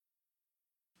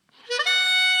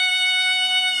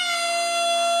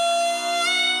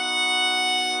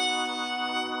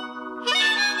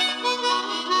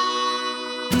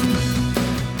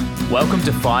Welcome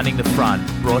to Finding the Front,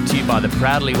 brought to you by the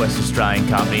proudly West Australian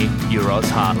company, Euroz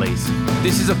Hartleys.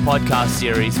 This is a podcast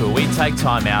series where we take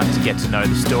time out to get to know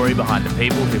the story behind the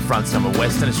people who front some of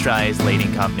Western Australia's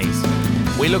leading companies.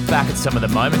 We look back at some of the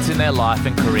moments in their life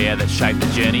and career that shaped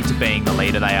the journey to being the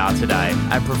leader they are today,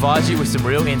 and provide you with some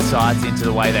real insights into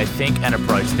the way they think and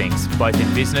approach things, both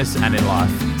in business and in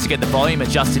life. So get the volume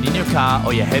adjusted in your car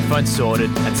or your headphones sorted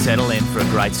and settle in for a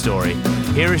great story.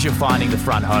 Here is your Finding the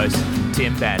Front host,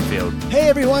 Tim Banfield. Hey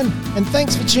everyone, and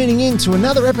thanks for tuning in to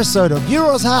another episode of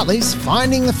Euroz Hartleys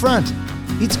Finding the Front.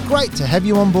 It's great to have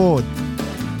you on board.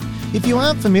 If you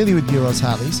aren't familiar with Euroz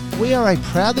Hartleys, we are a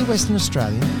proudly Western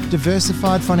Australian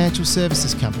diversified financial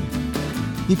services company.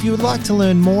 If you would like to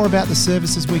learn more about the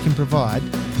services we can provide,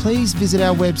 please visit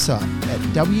our website at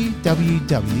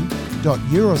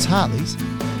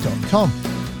www.eurozhartleys.com.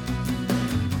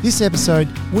 This episode,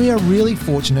 we are really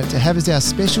fortunate to have as our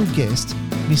special guest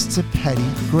Mr. Paddy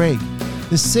Gregg,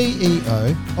 the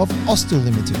CEO of Austal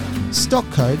Limited, stock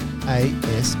code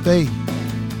ASB.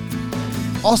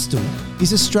 Austal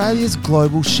is Australia's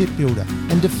global shipbuilder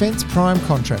and defence prime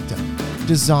contractor,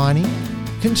 designing,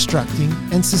 constructing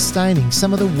and sustaining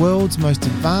some of the world's most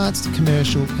advanced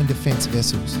commercial and defence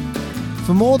vessels.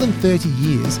 For more than 30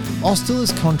 years, Austal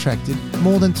has contracted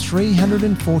more than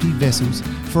 340 vessels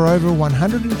for over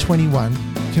 121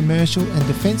 commercial and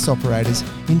defence operators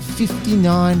in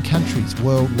 59 countries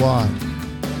worldwide.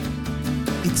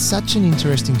 It's such an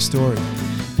interesting story.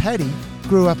 Paddy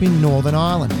grew up in Northern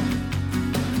Ireland,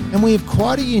 and we have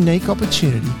quite a unique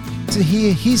opportunity to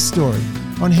hear his story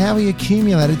on how he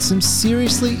accumulated some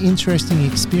seriously interesting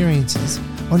experiences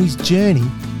on his journey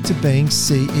to being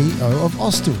CEO of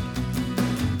Austal.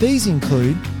 These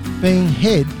include being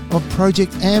head of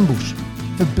Project Ambush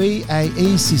for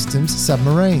BAE Systems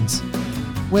submarines,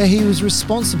 where he was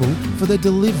responsible for the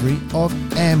delivery of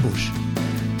Ambush,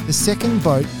 the second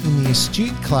boat in the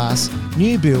Astute class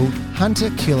new build Hunter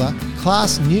Killer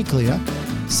class nuclear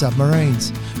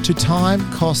submarines, to time,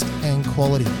 cost and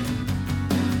quality.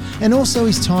 And also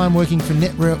his time working for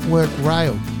Network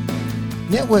Rail.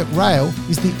 Network Rail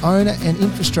is the owner and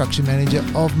infrastructure manager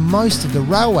of most of the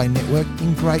railway network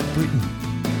in Great Britain.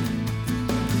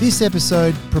 This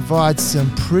episode provides some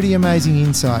pretty amazing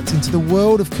insights into the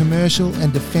world of commercial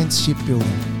and defence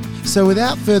shipbuilding. So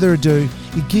without further ado,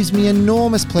 it gives me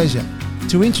enormous pleasure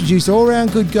to introduce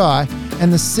all-round good guy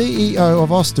and the CEO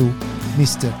of Austal,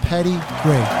 Mr. Paddy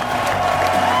Gregg.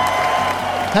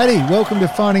 Paddy, welcome to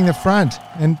Finding the Front,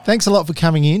 and thanks a lot for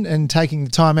coming in and taking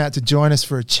the time out to join us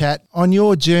for a chat on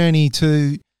your journey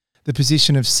to the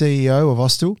position of CEO of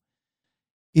Austal.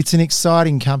 It's an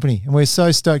exciting company, and we're so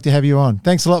stoked to have you on.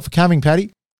 Thanks a lot for coming,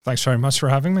 Paddy. Thanks very much for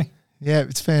having me. Yeah,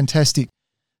 it's fantastic.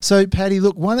 So, Paddy,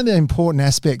 look, one of the important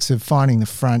aspects of Finding the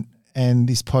Front and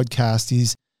this podcast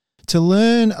is to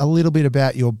learn a little bit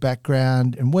about your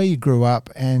background and where you grew up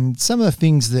and some of the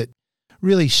things that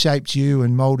really shaped you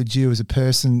and moulded you as a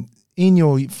person in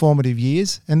your formative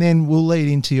years, and then we'll lead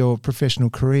into your professional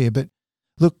career. But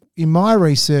look, in my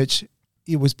research,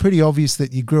 it was pretty obvious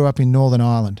that you grew up in Northern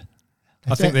Ireland.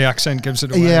 I think the accent gives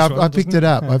it away. Yeah, as well, I picked it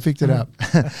up. Yeah. I picked it up.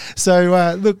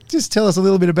 So, look, just tell us a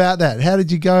little bit about that. How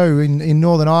did you go in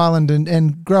Northern Ireland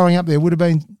and growing up there would have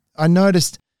been, I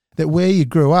noticed that where you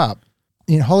grew up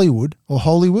in Hollywood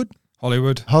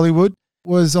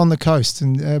was on the coast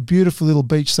and a beautiful little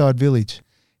beachside village.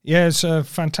 Yeah, it's a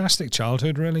fantastic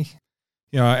childhood, really.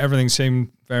 You know, everything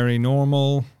seemed very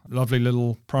normal. Lovely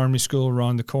little primary school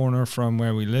around the corner from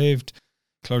where we lived,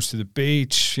 close to the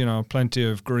beach, you know, plenty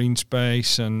of green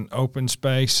space and open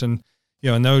space. And,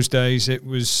 you know, in those days it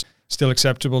was still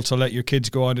acceptable to let your kids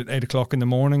go out at 8 o'clock in the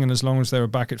morning, and as long as they were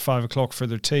back at 5 o'clock for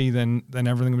their tea, then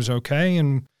everything was okay.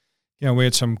 And, you know, we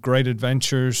had some great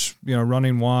adventures, you know,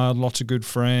 running wild, lots of good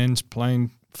friends,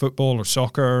 playing football or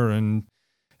soccer and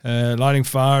lighting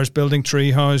fires, building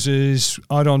tree houses,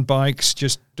 out on bikes,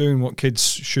 just doing what kids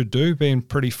should do, being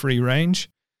pretty free range.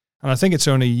 And I think it's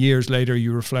only years later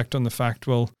you reflect on the fact,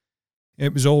 well,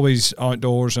 it was always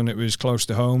outdoors and it was close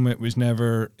to home. It was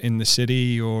never in the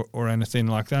city or anything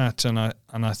like that. And I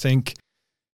think,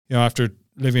 you know, after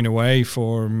living away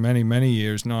for many, many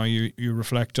years now, you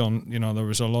reflect on, you know, there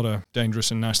was a lot of dangerous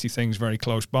and nasty things very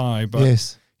close by. But,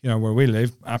 yes, you know, where we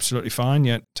live, absolutely fine,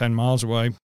 yet 10 miles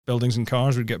away, buildings and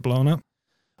cars would get blown up.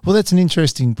 Well, that's an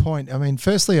interesting point. I mean,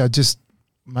 firstly, I just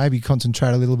maybe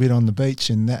concentrate a little bit on the beach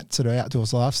and that sort of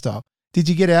outdoors lifestyle. Did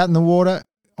you get out in the water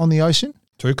on the ocean?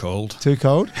 Too cold. Too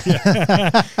cold?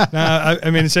 Yeah. No, I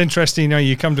mean, it's interesting, you know,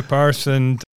 you come to Perth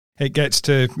and it gets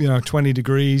to 20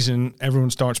 degrees and everyone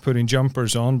starts putting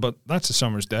jumpers on, but that's a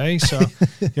summer's day. So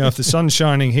if the sun's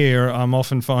shining here, I'm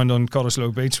often found on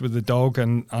Cottesloe Beach with the dog,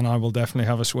 and I will definitely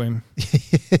have a swim.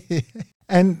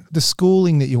 And the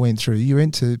schooling that you went through, you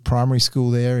went to primary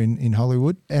school there in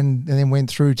Hollywood and then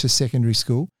went through to secondary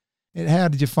school. And how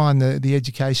did you find the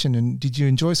education, and did you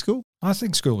enjoy school? I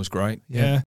think school was great.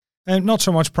 Yeah. And not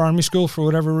so much primary school for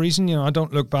whatever reason. I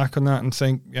don't look back on that and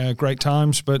think great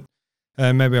times, but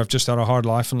maybe I've just had a hard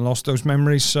life and lost those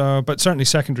memories. So, but certainly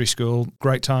secondary school,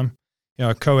 great time.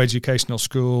 Co-educational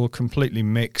school, completely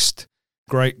mixed,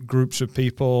 great groups of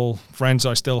people, friends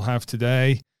I still have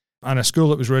today, and a school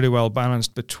that was really well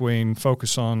balanced between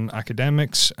focus on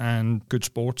academics and good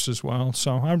sports as well.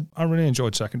 So I really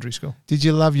enjoyed secondary school. Did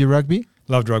you love your rugby?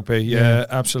 Loved rugby, yeah,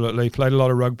 absolutely. Played a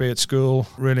lot of rugby at school,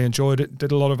 really enjoyed it.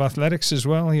 Did a lot of athletics as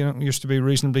well. Used to be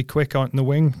reasonably quick out in the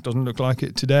wing. Doesn't look like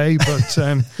it today,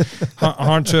 but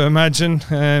hard to imagine.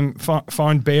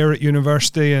 Found beer at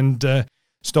university and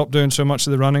stopped doing so much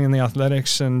of the running and the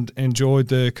athletics, and enjoyed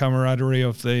the camaraderie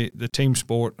of the team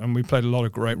sport. And we played a lot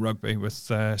of great rugby with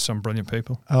some brilliant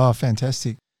people. Oh,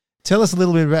 fantastic. Tell us a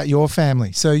little bit about your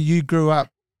family. So you grew up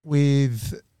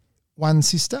with one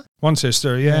sister? One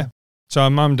sister, yeah. So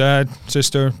mum, dad,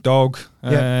 sister, dog.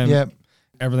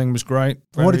 Everything was great.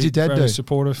 What did your dad do?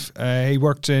 Supportive. He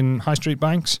worked in high street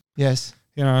banks. Yes.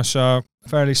 So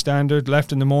fairly standard.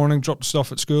 Left in the morning, dropped the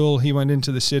stuff at school. He went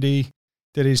into the city,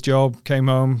 did his job, came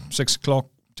home, 6 o'clock,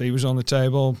 tea was on the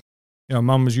table.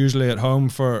 Mum was usually at home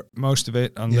for most of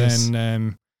it. And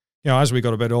then, as we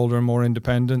got a bit older and more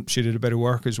independent, she did a bit of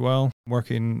work as well,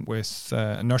 working with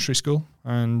a nursery school.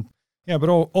 And but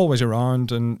always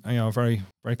around, and a very,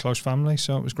 very close family,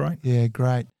 so it was great. Yeah,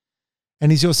 great.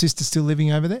 And is your sister still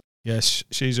living over there? Yes,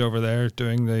 she's over there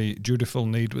doing the dutiful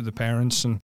need with the parents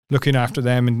and looking after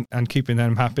them and keeping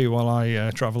them happy while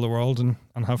I travel the world and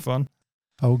have fun.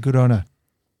 Oh, good on her.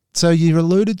 So you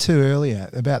alluded to earlier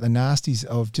about the nasties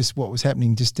of just what was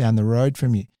happening just down the road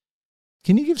from you.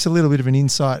 Can you give us a little bit of an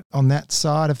insight on that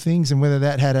side of things and whether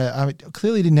that had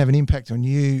clearly didn't have an impact on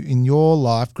you in your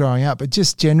life growing up, but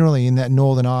just generally in that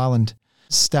Northern Ireland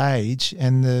stage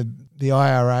and the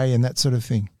IRA and that sort of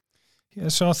thing? Yeah,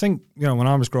 so I think, when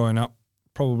I was growing up,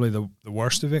 probably the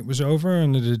worst of it was over,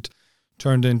 and it had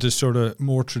turned into sort of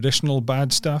more traditional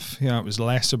bad stuff. It was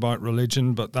less about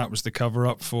religion, but that was the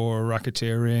cover-up for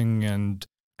racketeering and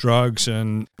drugs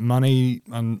and money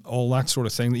and all that sort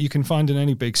of thing that you can find in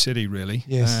any big city, really.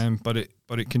 Yes. But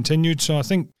it continued. So I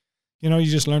think, you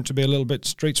just learn to be a little bit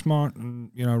street smart and,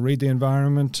 read the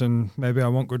environment, and maybe I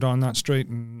won't go down that street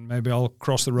and maybe I'll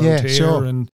cross the road here. Sure.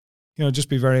 And, just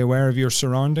be very aware of your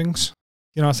surroundings.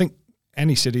 I think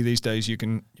any city these days you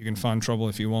can find trouble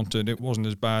if you wanted. It wasn't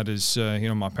as bad as,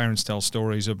 my parents tell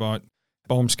stories about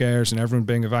bomb scares and everyone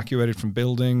being evacuated from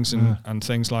buildings and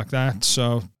things like that.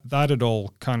 So that had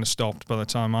all kind of stopped by the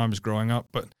time I was growing up.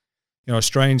 But,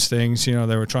 strange things, they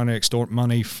were trying to extort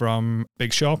money from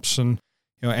big shops, and,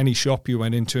 any shop you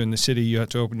went into in the city, you had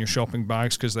to open your shopping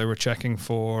bags because they were checking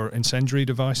for incendiary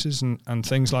devices and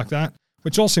things like that,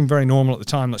 which all seemed very normal at the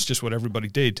time. That's just what everybody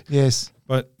did. Yes.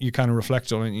 But you kind of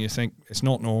reflect on it and you think it's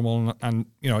not normal. And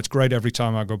it's great every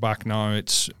time I go back now,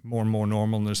 it's more and more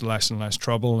normal, and there's less and less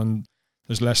trouble, and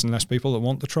there's less and less people that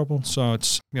want the trouble. So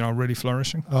it's, really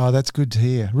flourishing. Oh, that's good to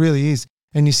hear. Really is.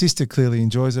 And your sister clearly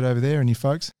enjoys it over there, and your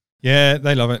folks? Yeah,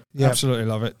 they love it. Yep. Absolutely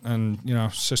love it. And,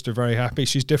 sister very happy.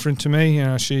 She's different to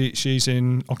me. She's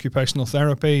in occupational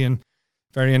therapy and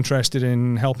very interested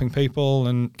in helping people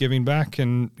and giving back.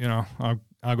 And,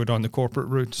 I go down the corporate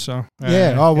route. So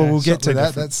we'll get to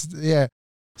that. Different.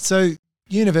 So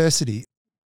university,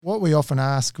 what we often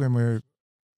ask when we're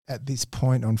at this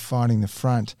point on finding the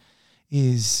front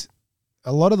is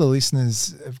a lot of the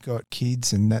listeners have got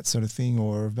kids and that sort of thing,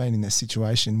 or have been in that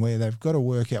situation where they've got to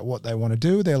work out what they want to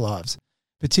do with their lives,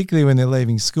 particularly when they're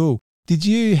leaving school. Did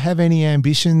you have any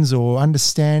ambitions or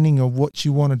understanding of what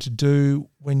you wanted to do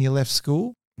when you left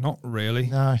school? Not really.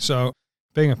 No. So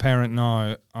being a parent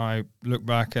now, I look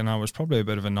back and I was probably a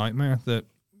bit of a nightmare that,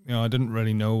 I didn't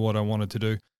really know what I wanted to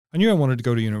do. I knew I wanted to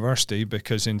go to university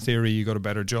because in theory you got a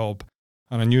better job.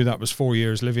 And I knew that was 4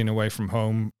 years living away from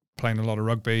home, playing a lot of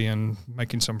rugby and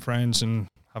making some friends and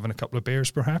having a couple of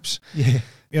beers perhaps. Yeah.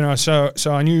 So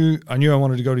I knew I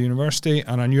wanted to go to university,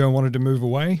 and I knew I wanted to move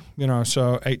away.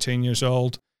 So 18 years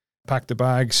old, packed the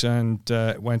bags and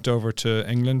went over to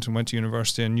England and went to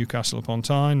university in Newcastle upon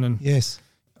Tyne. And yes,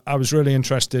 I was really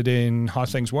interested in how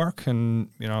things work, and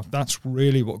that's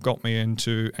really what got me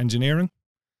into engineering.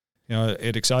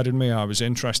 It excited me. I was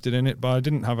interested in it, but I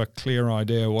didn't have a clear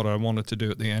idea what I wanted to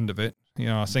do at the end of it.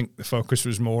 I think the focus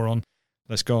was more on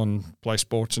let's go and play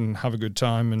sports and have a good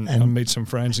time and meet some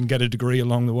friends and get a degree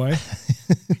along the way.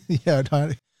 Yeah,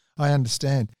 I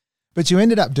understand. But you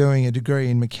ended up doing a degree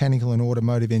in mechanical and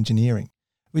automotive engineering,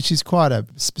 which is quite a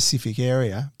specific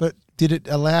area. But did it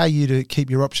allow you to keep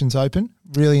your options open,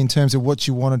 really, in terms of what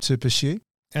you wanted to pursue?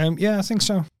 Yeah, I think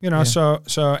so.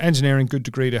 So engineering, good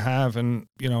degree to have. And,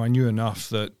 I knew enough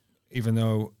that even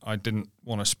though I didn't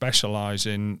want to specialize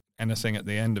in anything at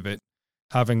the end of it,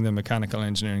 having the mechanical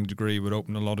engineering degree would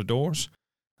open a lot of doors.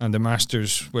 And the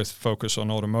master's with focus on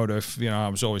automotive, I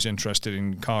was always interested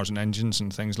in cars and engines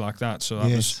and things like that. So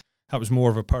that was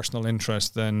more of a personal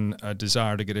interest than a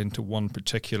desire to get into one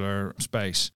particular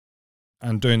space.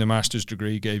 And doing the master's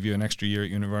degree gave you an extra year at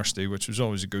university, which was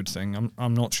always a good thing.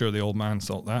 I'm not sure the old man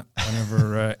thought that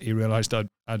whenever he realised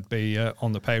I'd be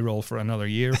on the payroll for another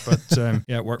year. But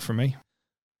it worked for me.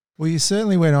 Well, you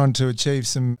certainly went on to achieve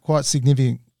some quite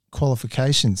significant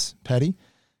qualifications, Paddy.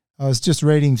 I was just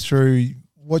reading through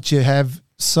what you have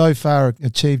so far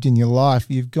achieved in your life.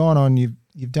 You've gone on,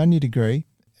 you've done your degree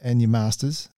and your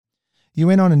master's. You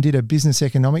went on and did a business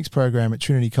economics program at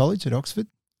Trinity College at Oxford.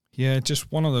 Yeah, just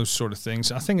one of those sort of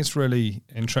things. I think it's really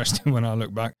interesting when I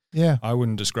look back. Yeah. I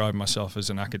wouldn't describe myself as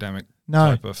an academic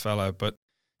type of fellow, but,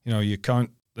 you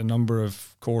count the number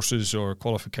of courses or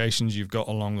qualifications you've got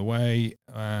along the way,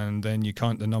 and then you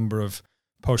count the number of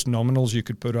post-nominals you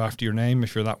could put after your name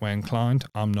if you're that way inclined.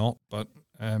 I'm not, but,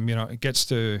 it gets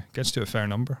to a fair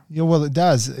number. Yeah, well, it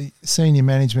does. Senior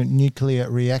Management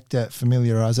Nuclear Reactor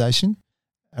Familiarisation,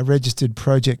 a registered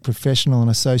project professional and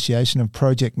Association of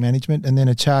Project Management, and then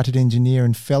a chartered engineer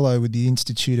and fellow with the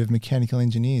Institute of Mechanical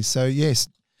Engineers. So, yes,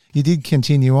 you did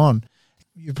continue on.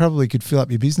 You probably could fill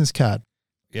up your business card.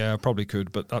 Yeah, I probably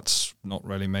could, but that's not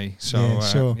really me. So, yeah,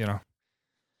 sure.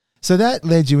 So that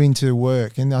led you into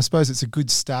work, and I suppose it's a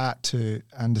good start to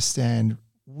understand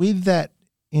with that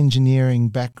engineering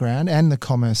background and the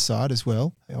commerce side as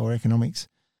well, or economics,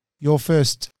 your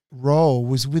first role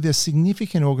was with a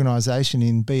significant organisation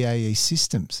in BAE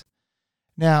Systems.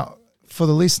 Now, for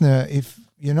the listener, if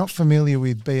you're not familiar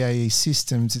with BAE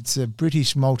Systems, it's a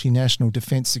British multinational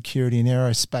defence, security and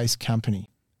aerospace company.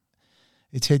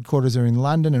 Its headquarters are in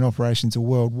London and operations are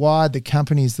worldwide. The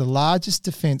company is the largest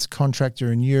defence contractor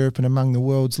in Europe and among the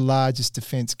world's largest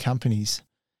defence companies.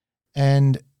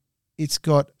 And it's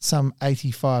got some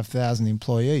 85,000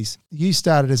 employees. You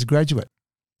started as a graduate.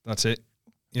 That's it.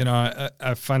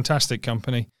 A fantastic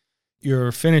company.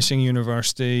 You're finishing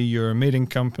university, you're meeting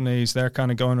companies, they're kind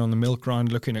of going on the milk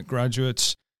round looking at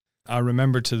graduates. I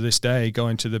remember to this day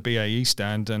going to the BAE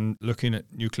stand and looking at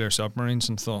nuclear submarines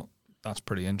and thought, that's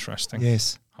pretty interesting.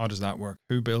 Yes. How does that work?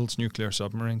 Who builds nuclear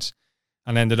submarines?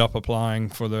 And ended up applying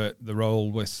for the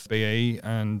role with BAE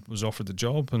and was offered the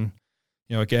job. And,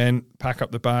 again, pack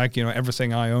up the bag.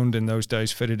 Everything I owned in those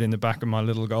days fitted in the back of my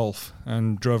little Golf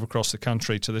and drove across the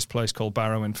country to this place called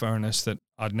Barrow-in-Furness that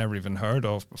I'd never even heard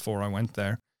of before I went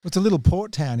there. It's a little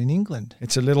port town in England.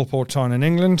 It's a little port town in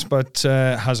England, but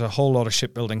has a whole lot of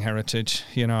shipbuilding heritage.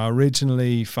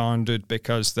 Originally founded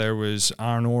because there was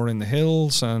iron ore in the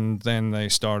hills, and then they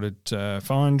started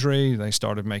foundry, they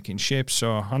started making ships,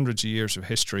 so hundreds of years of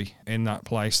history in that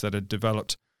place that had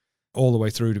developed all the way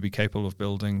through to be capable of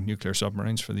building nuclear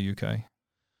submarines for the UK.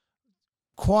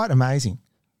 Quite amazing.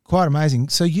 Quite amazing.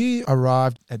 So you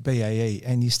arrived at BAE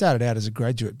and you started out as a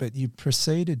graduate, but you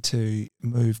proceeded to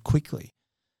move quickly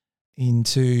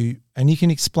into, and you can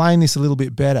explain this a little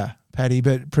bit better, Paddy,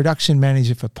 but production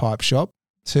manager for Pipe Shop,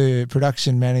 to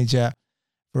production manager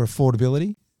for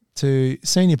affordability, to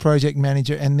senior project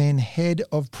manager, and then head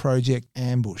of project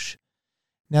Ambush.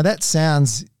 Now that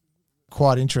sounds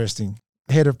quite interesting,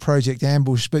 head of project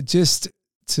Ambush, but just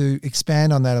to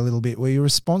expand on that a little bit, were you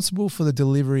responsible for the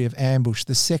delivery of Ambush,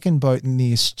 the second boat in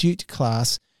the Astute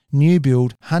class, new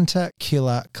build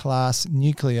Hunter-Killer class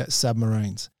nuclear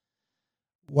submarines?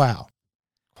 Wow.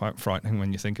 Quite frightening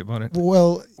when you think about it.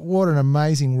 Well, what an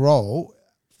amazing role,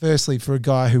 firstly, for a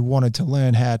guy who wanted to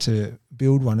learn how to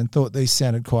build one and thought these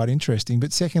sounded quite interesting.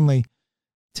 But secondly,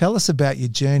 tell us about your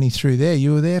journey through there.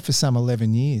 You were there for some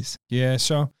 11 years. Yeah,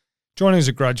 so joining as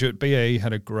a graduate, BAE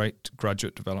had a great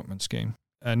graduate development scheme.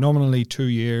 Nominally 2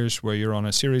 years where you're on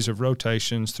a series of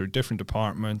rotations through different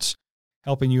departments,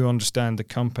 helping you understand the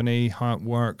company, how it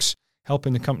works,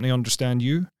 helping the company understand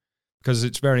you. Because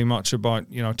it's very much about,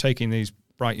 taking these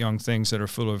bright young things that are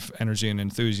full of energy and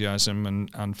enthusiasm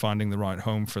and finding the right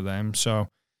home for them. So,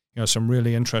 some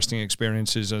really interesting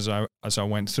experiences as I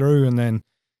went through. And then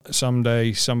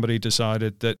someday somebody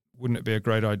decided that wouldn't it be a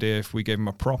great idea if we gave them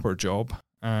a proper job?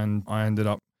 And I ended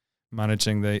up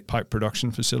managing the pipe production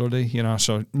facility.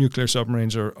 So nuclear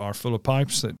submarines are full of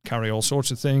pipes that carry all sorts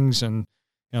of things. And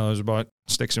there's about,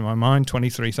 sticks in my mind,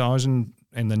 23,000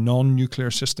 in the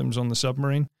non-nuclear systems on the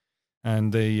submarine.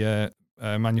 And the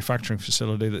manufacturing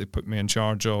facility that they put me in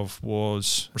charge of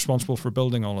was responsible for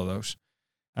building all of those.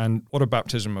 And what a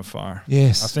baptism of fire.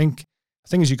 Yes. I think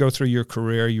as you go through your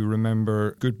career, you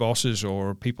remember good bosses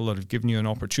or people that have given you an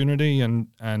opportunity. And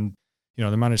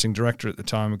the managing director at the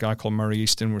time, a guy called Murray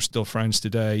Easton, we're still friends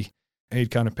today. He'd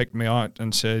kind of picked me out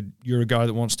and said, you're a guy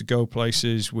that wants to go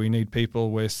places. We need people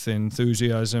with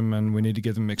enthusiasm and we need to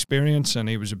give them experience. And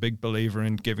he was a big believer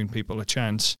in giving people a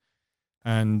chance.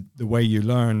 And the way you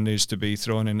learn is to be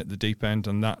thrown in at the deep end,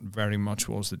 and that very much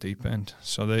was the deep end.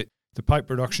 So the pipe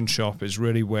production shop is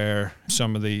really where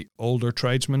some of the older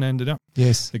tradesmen ended up.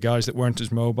 Yes. The guys that weren't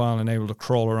as mobile and able to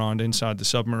crawl around inside the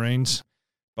submarines,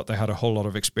 but they had a whole lot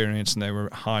of experience and they were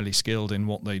highly skilled in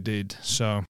what they did.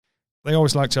 So they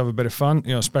always like to have a bit of fun,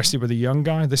 especially with a young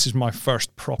guy. This is my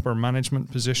first proper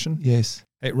management position. Yes.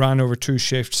 It ran over 2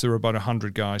 shifts. There were about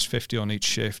 100 guys, 50 on each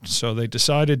shift. So they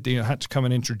decided you had to come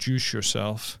and introduce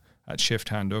yourself at shift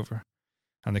handover.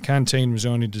 And the canteen was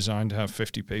only designed to have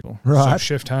 50 people. Right. So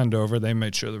shift handover, they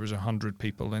made sure there was 100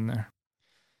 people in there.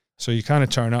 So you kind of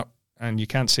turn up and you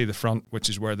can't see the front, which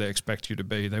is where they expect you to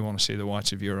be. They want to see the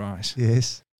whites of your eyes.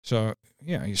 Yes. So,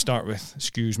 you start with,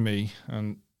 excuse me,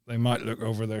 and they might look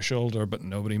over their shoulder, but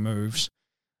nobody moves.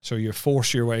 So you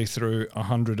force your way through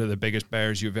 100 of the biggest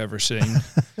bears you've ever seen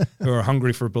who are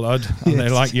hungry for blood, and they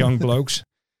like young blokes.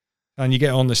 And you get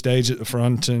on the stage at the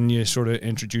front and you sort of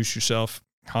introduce yourself.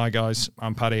 Hi, guys,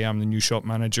 I'm Paddy. I'm the new shop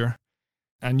manager.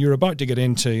 And you're about to get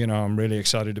into, I'm really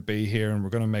excited to be here and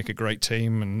we're going to make a great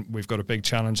team and we've got a big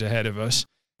challenge ahead of us.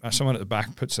 Someone at the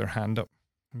back puts their hand up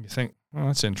and you think, oh,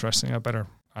 that's interesting. I better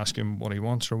ask him what he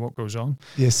wants or what goes on.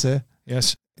 Yes, sir.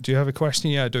 Yes. Do you have a question?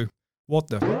 Yeah, I do. What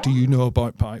the do you know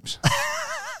about pipes?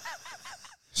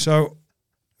 So,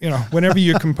 whenever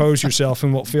you compose yourself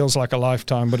in what feels like a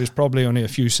lifetime, but it's probably only a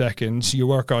few seconds, you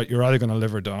work out you're either going to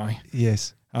live or die.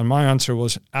 Yes. And my answer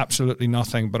was absolutely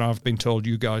nothing, but I've been told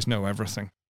you guys know everything.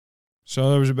 So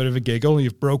there was a bit of a giggle.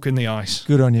 You've broken the ice.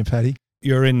 Good on you, Paddy.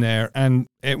 You're in there. And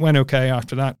it went okay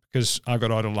after that because I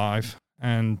got out alive.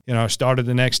 And, I started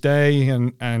the next day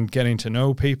and getting to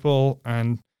know people.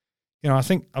 And, I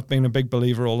think I've been a big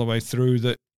believer all the way through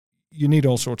that you need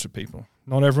all sorts of people.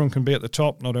 Not everyone can be at the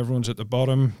top. Not everyone's at the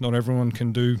bottom. Not everyone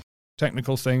can do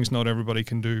technical things. Not everybody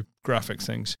can do graphic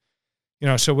things.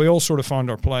 So we all sort of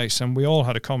found our place and we all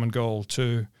had a common goal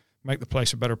to make the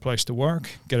place a better place to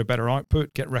work, get a better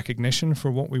output, get recognition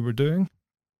for what we were doing.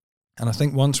 And I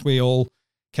think once we all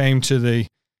came to the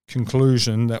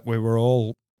conclusion that we were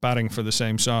all batting for the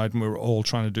same side and we were all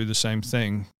trying to do the same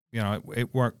thing,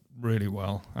 it worked really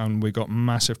well. And we got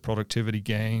massive productivity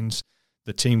gains.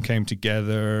 The team came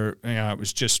together.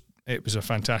 It was a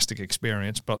fantastic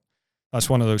experience. But that's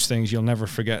one of those things you'll never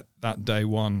forget, that day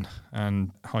one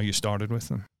and how you started with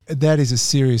them. That is a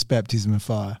serious baptism of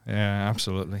fire. Yeah,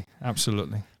 absolutely.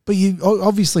 Absolutely. But you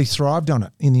obviously thrived on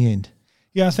it in the end.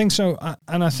 Yeah, I think so.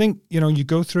 And I think, you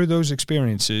go through those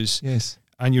experiences. Yes.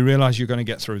 And you realize you're going to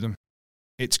get through them.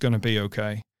 It's going to be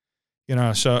okay.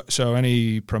 So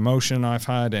any promotion I've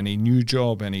had, any new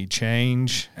job, any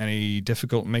change, any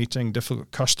difficult meeting,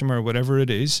 difficult customer, whatever it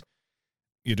is,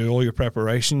 you do all your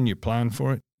preparation, you plan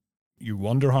for it. You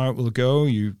wonder how it will go.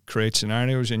 You create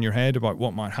scenarios in your head about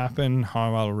what might happen,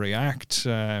 how I'll react,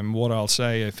 what I'll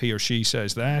say if he or she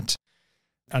says that.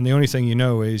 And the only thing you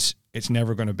know is it's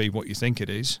never going to be what you think it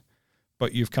is.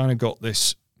 But you've kind of got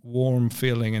this warm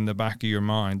feeling in the back of your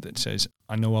mind that says,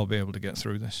 I know I'll be able to get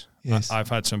through this. Yes. I've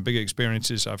had some big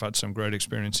experiences. I've had some great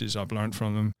experiences. I've learned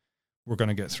from them. We're going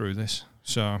to get through this.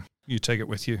 So you take it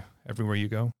with you everywhere you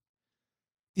go.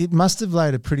 It must have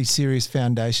laid a pretty serious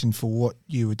foundation for what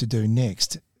you were to do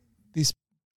next. This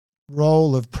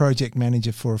role of project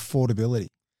manager for affordability.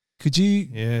 Could you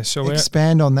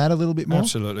expand on that a little bit more?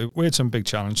 Absolutely. We had some big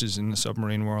challenges in the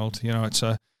submarine world. It's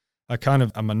a kind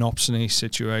of a monopsony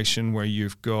situation where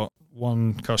you've got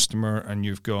one customer and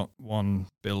you've got one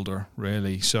builder,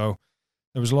 really. So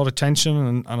there was a lot of tension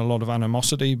and a lot of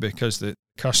animosity because the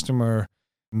customer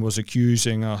was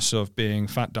accusing us of being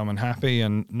fat, dumb and happy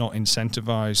and not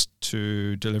incentivized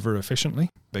to deliver efficiently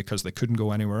because they couldn't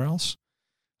go anywhere else.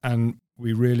 And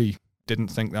we really didn't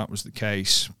think that was the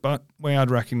case. But we had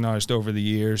recognized over the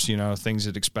years, things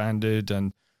had expanded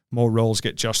and more roles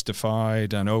get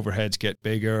justified and overheads get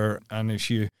bigger. And if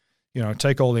you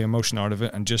take all the emotion out of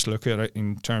it and just look at it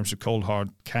in terms of cold, hard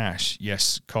cash,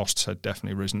 yes, costs had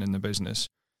definitely risen in the business.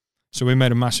 So we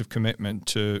made a massive commitment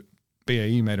to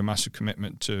BAE made a massive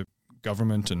commitment to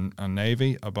government and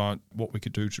Navy about what we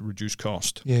could do to reduce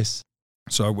cost. Yes.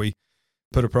 So we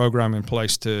put a program in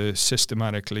place to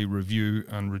systematically review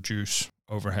and reduce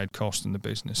overhead cost in the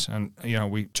business. And,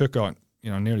 we took out,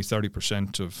 nearly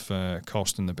 30% of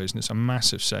cost in the business, a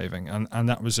massive saving. And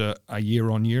that was a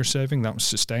year-on-year saving. That was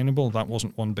sustainable. That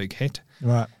wasn't one big hit.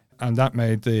 Right. And that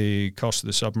made the cost of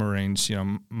the submarines,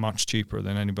 much cheaper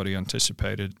than anybody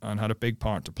anticipated, and had a big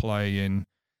part to play in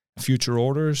future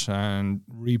orders and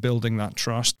rebuilding that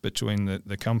trust between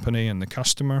the company and the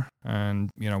customer.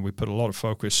 And, we put a lot of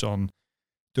focus on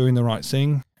doing the right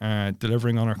thing,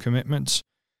 delivering on our commitments,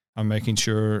 and making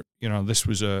sure, this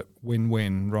was a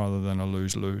win-win rather than a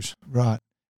lose-lose. Right.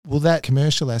 Well, that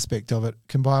commercial aspect of it,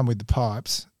 combined with the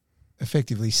pipes,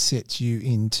 effectively sets you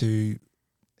into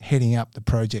heading up the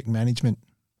project management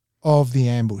of the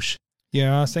ambush.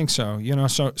 Yeah, I think so.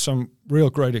 So some real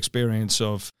great experience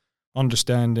of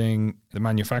understanding the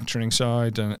manufacturing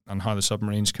side and how the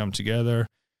submarines come together,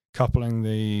 coupling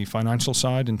the financial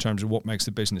side in terms of what makes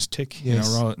the business tick,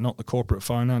 Yes. rather not the corporate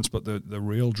finance, but the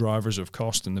real drivers of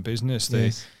cost in the business,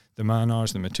 Yes. the man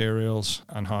hours, the materials,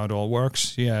 and how it all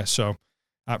works. Yeah, so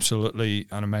absolutely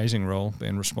an amazing role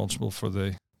being responsible for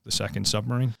the second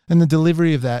submarine. And the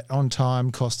delivery of that on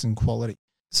time, cost and quality.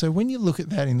 So when you look at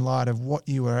that in light of what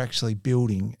you are actually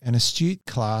building, an Astute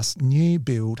class new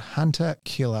build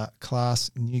hunter-killer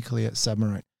class nuclear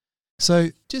submarine. So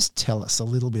just tell us a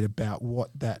little bit about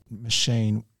what that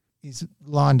machine is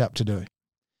lined up to do.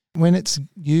 When it's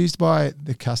used by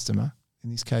the customer,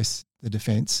 in this case the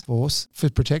Defence Force, for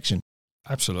protection.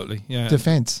 Absolutely, yeah.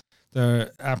 Defence.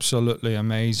 They're absolutely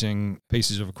amazing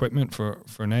pieces of equipment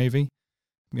for Navy.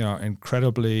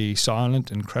 Incredibly silent,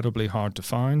 incredibly hard to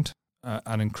find,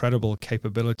 an incredible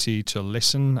capability to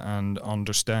listen and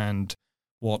understand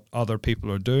what other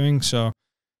people are doing. So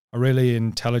a really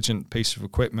intelligent piece of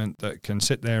equipment that can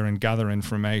sit there and gather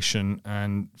information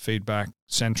and feedback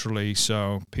centrally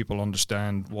so people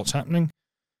understand what's happening,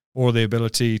 or the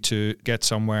ability to get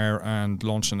somewhere and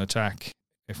launch an attack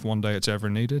if one day it's ever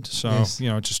needed. So, Yes.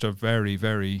 Just a very,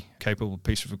 very capable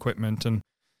piece of equipment. And,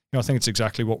 I think it's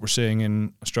exactly what we're seeing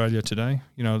in Australia today.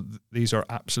 These are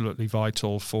absolutely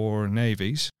vital for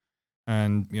navies.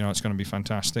 And, it's going to be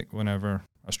fantastic whenever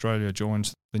Australia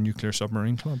joins the Nuclear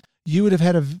Submarine Club. You would have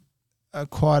had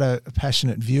quite a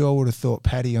passionate view, I would have thought,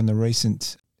 Paddy, on the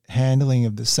recent handling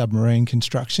of the submarine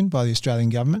construction by the Australian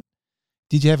government.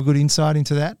 Did you have a good insight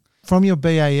into that from your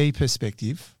BAE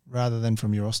perspective rather than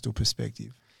from your Austal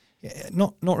perspective? Yeah,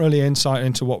 not really insight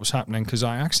into what was happening, because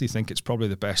I actually think it's probably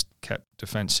the best kept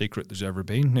defence secret there's ever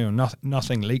been.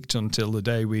 Nothing leaked until the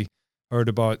day we heard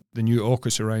about the new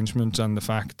AUKUS arrangement and the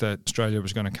fact that Australia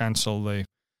was going to cancel the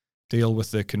deal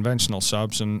with the conventional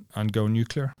subs and go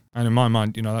nuclear. And in my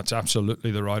mind, that's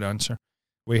absolutely the right answer.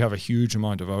 We have a huge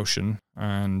amount of ocean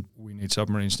and we need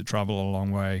submarines to travel a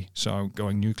long way. So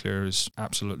going nuclear is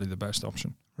absolutely the best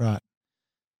option. Right.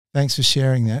 Thanks for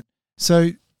sharing that.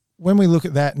 So when we look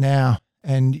at that now,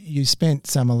 and you spent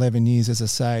some 11 years, as I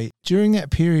say, during that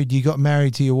period you got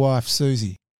married to your wife,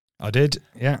 Susie. I did,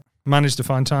 yeah. Managed to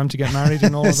find time to get married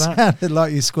and all of that. It sounded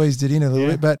like you squeezed it in a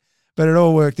little bit, but it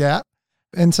all worked out.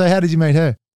 And so how did you meet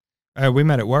her? We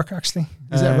met at work, actually.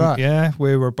 Is that right? Yeah,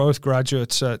 we were both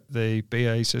graduates at the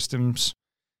BAE Systems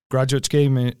graduate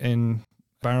scheme in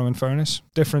Barrow and Furness.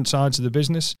 Different sides of the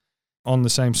business. On the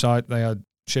same site, they had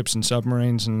ships and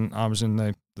submarines, and I was in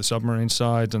the submarine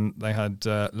side, and they had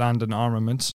land and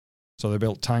armaments. So they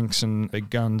built tanks and big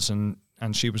guns, and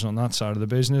she was on that side of the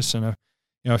business. And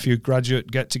a few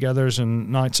graduate get-togethers and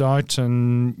nights out,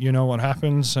 and what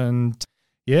happens. And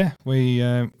yeah, we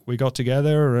got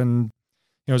together, and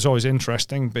it was always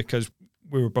interesting because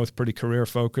we were both pretty career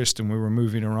focused, and we were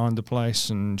moving around the place.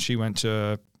 And she went to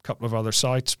a couple of other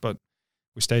sites, but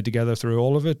we stayed together through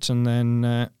all of it, and then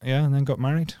and then got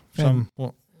married. Some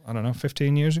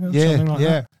 15 years ago, something like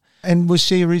that. And was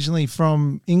she originally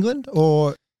from England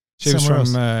or she was somewhere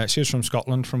from else? She was from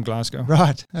Scotland, from Glasgow.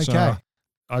 Right. Okay. So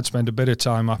I'd spent a bit of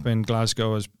time up in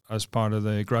Glasgow as part of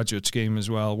the graduate scheme as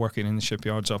well, working in the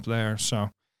shipyards up there. So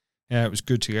yeah, it was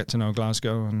good to get to know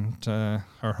Glasgow and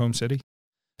her home city.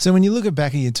 So when you look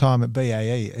back at your time at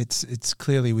BAE, it's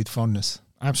clearly with fondness.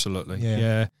 Absolutely.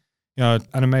 Yeah. An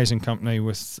amazing company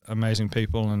with amazing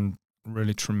people and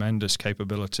really tremendous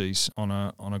capabilities on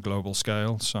a global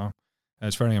scale. So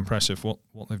it's very impressive what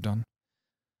they've done.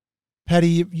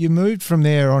 Paddy, you moved from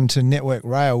there on to Network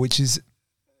Rail, which is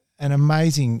an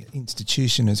amazing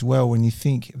institution as well when you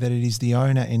think that it is the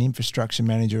owner and infrastructure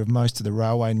manager of most of the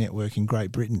railway network in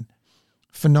Great Britain.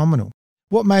 Phenomenal.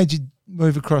 What made you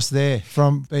move across there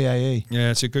from BAE?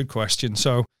 Yeah, it's a good question.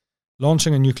 So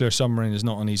launching a nuclear submarine is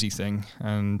not an easy thing,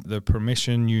 and the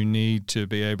permission you need to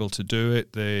be able to do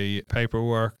it, the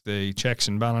paperwork, the checks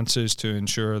and balances to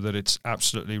ensure that it's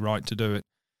absolutely right to do it.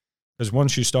 Because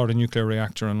once you start a nuclear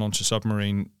reactor and launch a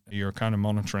submarine, you're kind of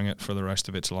monitoring it for the rest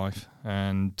of its life.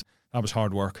 And that was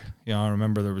hard work. I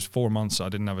remember there was 4 months I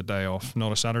didn't have a day off,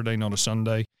 not a Saturday, not a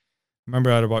Sunday. I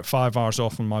remember I had about 5 hours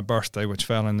off on my birthday, which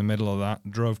fell in the middle of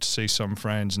that. Drove to see some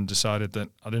friends and decided that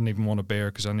I didn't even want a beer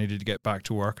because I needed to get back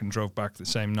to work, and drove back the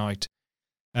same night.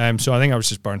 So I think I was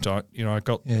just burnt out. I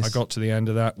got to the end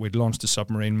of that. We'd launched a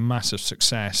submarine, massive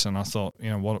success, and I thought,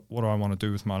 what do I want to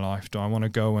do with my life? Do I want to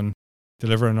go and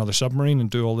deliver another submarine and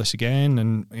do all this again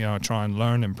and try and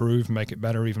learn, improve, make it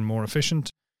better, even more efficient?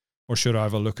 Or should I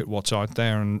have a look at what's out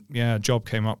there? And a job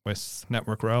came up with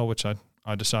Network Rail, which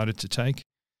I decided to take.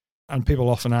 And people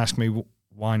often ask me,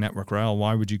 why Network Rail?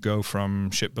 Why would you go from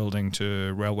shipbuilding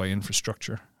to railway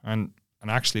infrastructure? And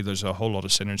actually, there's a whole lot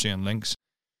of synergy and links.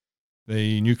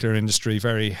 The nuclear industry,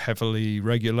 very heavily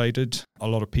regulated. A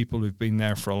lot of people who've been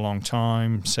there for a long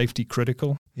time, safety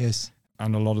critical. Yes.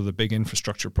 And a lot of the big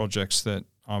infrastructure projects that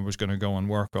I was going to go and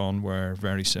work on were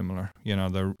very similar.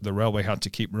 The railway had to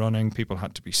keep running. People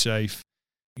had to be safe.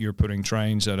 You're putting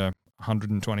trains at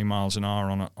 120 miles an hour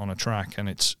on a track, and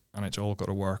it's all got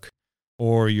to work.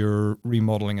 Or you're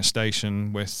remodeling a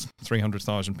station with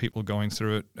 300,000 people going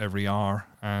through it every hour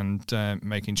and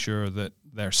making sure that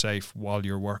they're safe while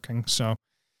you're working. So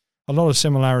a lot of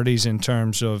similarities in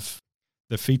terms of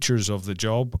the features of the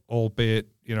job, albeit,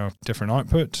 different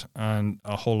output, and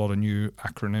a whole lot of new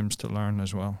acronyms to learn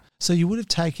as well. So you would have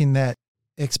taken that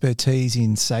expertise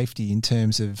in safety in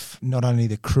terms of not only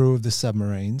the crew of the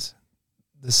submarines,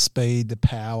 the speed, the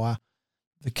power,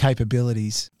 the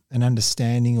capabilities, and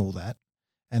understanding all that,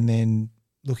 and then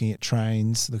looking at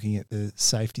trains, looking at the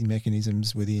safety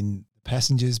mechanisms within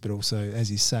passengers, but also, as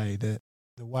you say, the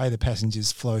way the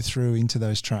passengers flow through into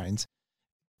those trains.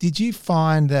 Did you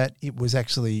find that it was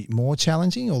actually more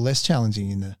challenging or less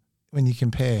challenging when you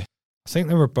compare? I think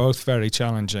they were both very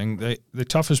challenging. The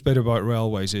toughest bit about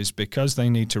railways is because they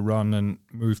need to run and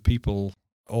move people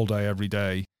all day, every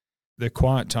day, the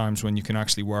quiet times when you can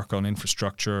actually work on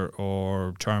infrastructure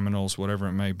or terminals, whatever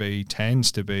it may be,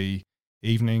 tends to be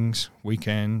evenings,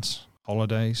 weekends,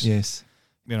 holidays. Yes.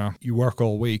 You work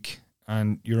all week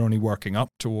and you're only working up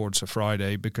towards a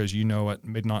Friday because at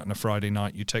midnight on a Friday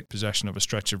night you take possession of a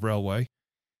stretch of railway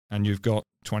and you've got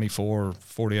 24 or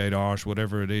 48 hours,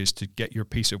 whatever it is, to get your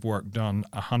piece of work done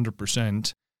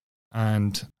 100%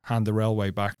 and hand the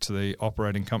railway back to the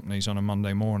operating companies on a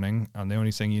Monday morning. And the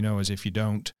only thing is if you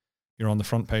don't, you're on the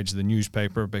front page of the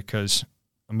newspaper because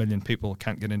 1 million people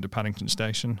can't get into Paddington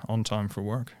Station on time for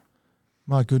work.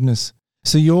 My goodness.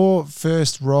 So your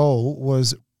first role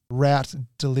was route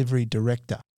delivery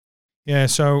director. Yeah,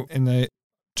 so in the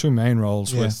two main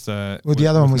roles with the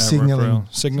other one was signaling.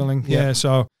 Signaling, yeah.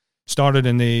 So started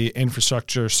in the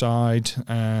infrastructure side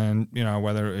and,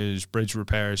 whether it is bridge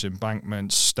repairs,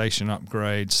 embankments, station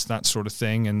upgrades, that sort of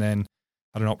thing. And then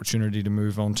had an opportunity to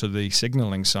move on to the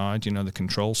signaling side, the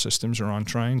control systems around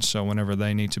trains. So whenever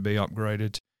they need to be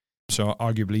upgraded, so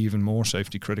arguably even more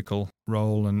safety critical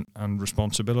role and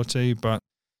responsibility, but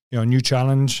a new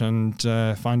challenge and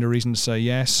find a reason to say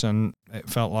yes. And it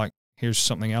felt like, here's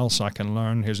something else I can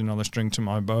learn. Here's another string to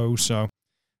my bow. So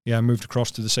I moved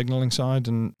across to the signaling side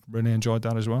and really enjoyed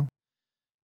that as well.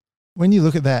 When you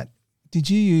look at that, did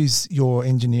you use your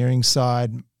engineering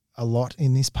side a lot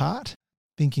in this part?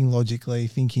 Thinking logically,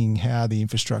 thinking how the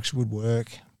infrastructure would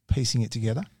work, piecing it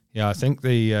together? Yeah, I think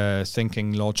the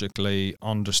thinking logically,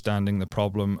 understanding the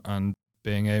problem and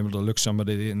being able to look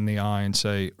somebody in the eye and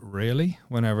say, really?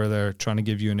 Whenever they're trying to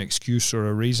give you an excuse or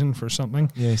a reason for something.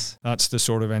 Yes. That's the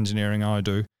sort of engineering I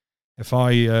do. If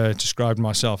I described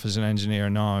myself as an engineer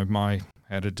now, my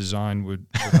head of design would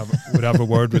have a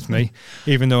word with me,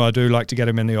 even though I do like to get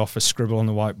him in the office, scribble on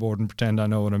the whiteboard and pretend I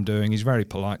know what I'm doing. He's very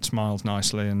polite, smiles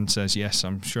nicely and says, yes,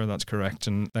 I'm sure that's correct,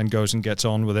 and then goes and gets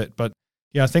on with it. But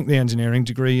I think the engineering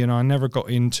degree, I never got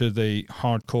into the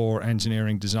hardcore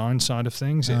engineering design side of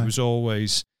things. No. It was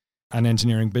always an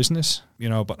engineering business,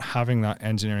 but having that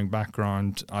engineering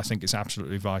background, I think is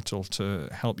absolutely vital to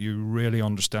help you really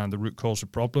understand the root cause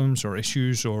of problems or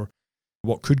issues or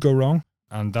what could go wrong.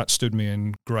 And that stood me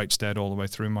in great stead all the way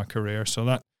through my career. So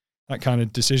that kind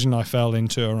of decision I fell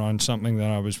into around something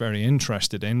that I was very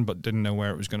interested in but didn't know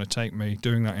where it was going to take me,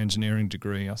 doing that engineering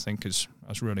degree, I think has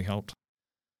really helped.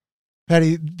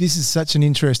 Paddy, this is such an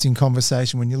interesting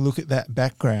conversation when you look at that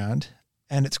background,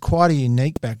 and it's quite a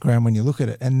unique background when you look at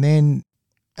it. And then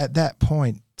at that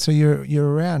point, so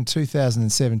you're around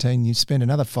 2017, you spent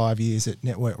another 5 years at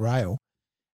Network Rail,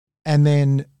 and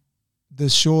then the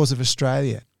shores of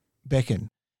Australia beckon.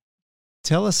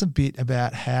 Tell us a bit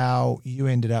about how you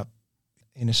ended up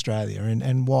in Australia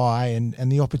and why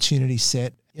and the opportunity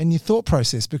set and your thought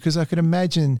process, because I could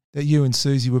imagine that you and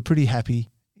Susie were pretty happy.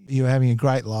 You were having a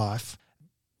great life,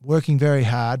 working very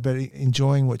hard, but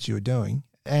enjoying what you were doing.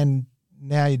 And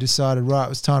now you decided, right, it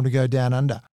was time to go down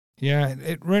under. Yeah,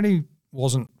 it really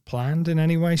wasn't planned in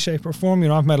any way, shape or form.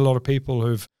 I've met a lot of people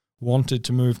who've wanted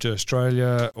to move to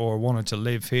Australia or wanted to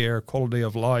live here, quality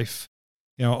of life,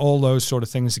 all those sort of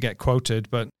things that get quoted.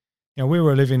 But, we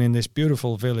were living in this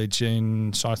beautiful village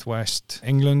in southwest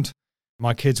England.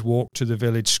 My kids walked to the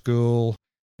village school.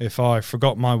 If I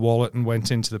forgot my wallet and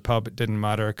went into the pub, it didn't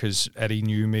matter because Eddie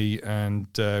knew me and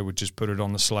would just put it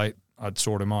on the slate. I'd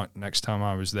sort him out next time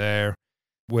I was there.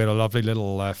 We had a lovely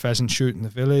little pheasant shoot in the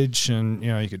village, and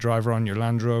you could drive around your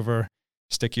Land Rover,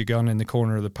 stick your gun in the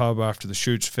corner of the pub after the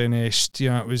shoot's finished.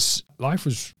 Life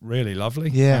was really lovely.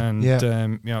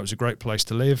 It was a great place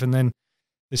to live. And then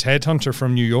this headhunter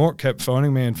from New York kept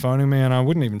phoning me, and I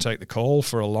wouldn't even take the call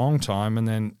for a long time. And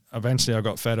then eventually I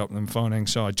got fed up with them phoning,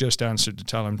 so I just answered to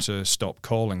tell him to stop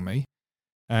calling me.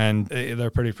 And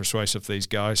they're pretty persuasive, these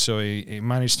guys. So he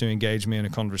managed to engage me in a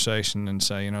conversation and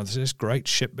say, there's this great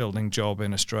shipbuilding job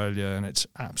in Australia and it's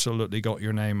absolutely got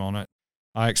your name on it.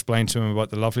 I explained to him about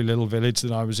the lovely little village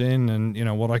that I was in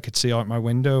and, what I could see out my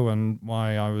window and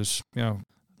why I was,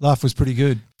 life was pretty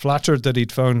good. Flattered that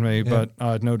he'd phoned me, but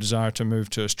I had no desire to move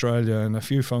to Australia. And a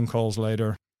few phone calls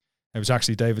later, it was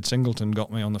actually David Singleton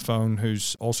got me on the phone,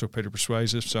 who's also pretty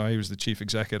persuasive. So he was the chief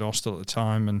exec at Austal at the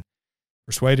time and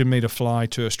persuaded me to fly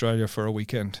to Australia for a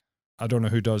weekend. I don't know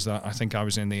who does that. I think I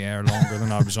was in the air longer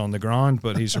than I was on the ground,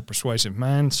 but he's a persuasive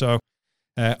man. So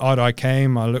out I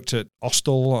came. I looked at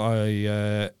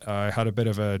Austal. I had a bit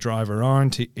of a drive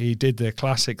around. He did the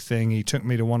classic thing. He took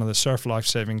me to one of the surf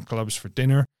lifesaving clubs for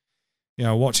dinner.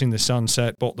 Watching the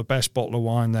sunset, bought the best bottle of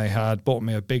wine they had, bought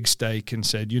me a big steak and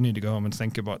said, you need to go home and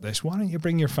think about this. Why don't you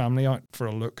bring your family out for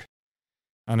a look?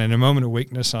 And in a moment of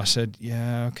weakness, I said,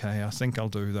 yeah, okay, I think I'll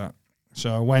do that.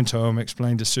 So I went home,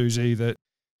 explained to Susie that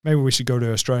maybe we should go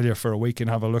to Australia for a week and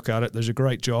have a look at it. There's a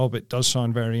great job. It does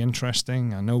sound very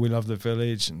interesting. I know we love the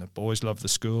village and the boys love the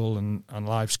school and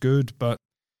life's good, but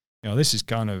this is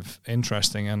kind of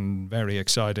interesting and very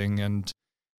exciting. And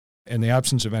in the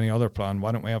absence of any other plan,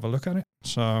 why don't we have a look at it?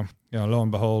 So, lo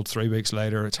and behold, 3 weeks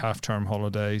later, it's half-term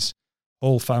holidays,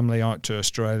 whole family out to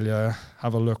Australia,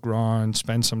 have a look round,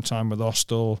 spend some time with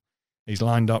Austal. He's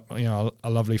lined up, a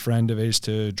lovely friend of his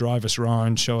to drive us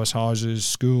around, show us houses,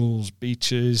 schools,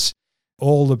 beaches,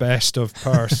 all the best of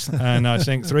Perth. And I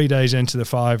think 3 days into the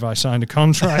 5, I signed a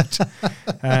contract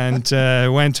and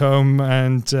went home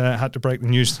and had to break the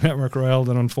news to Network Rail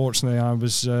that unfortunately I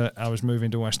was moving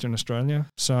to Western Australia.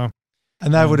 So,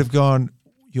 and they would have gone,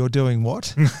 you're doing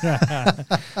what?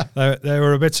 They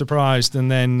were a bit surprised, and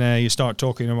then you start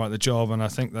talking about the job, and I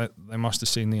think that they must have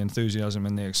seen the enthusiasm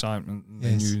and the excitement.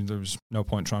 They knew there was no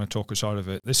point trying to talk us out of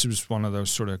it. This was one of those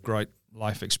sort of great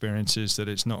life experiences that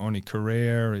it's not only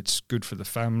career, it's good for the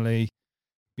family.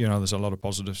 There's a lot of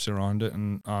positives around it,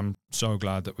 and I'm so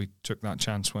glad that we took that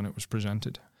chance when it was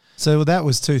presented. So that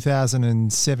was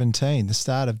 2017, the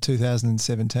start of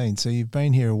 2017. So you've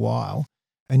been here a while,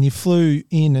 and you flew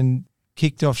in and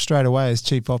kicked off straight away as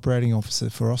Chief Operating Officer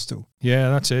for Austal. Yeah,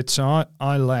 that's it. So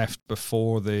I left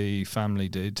before the family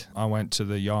did. I went to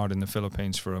the yard in the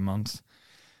Philippines for a month,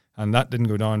 and that didn't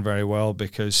go down very well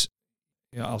because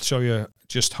I'll show you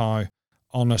just how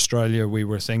on Australia we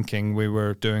were thinking. We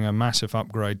were doing a massive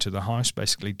upgrade to the house,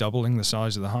 basically doubling the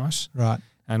size of the house. Right.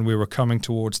 And we were coming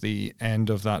towards the end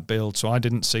of that build, so I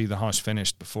didn't see the house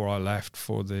finished before I left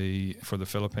for the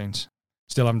Philippines.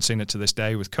 Still haven't seen it to this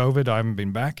day with COVID. I haven't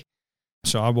been back.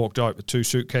 So I walked out with 2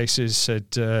 suitcases, said,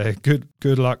 good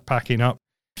luck packing up.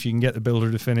 If you can get the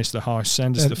builder to finish the house,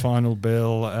 send us the final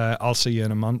bill. I'll see you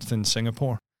in a month in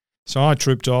Singapore. So I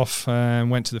trooped off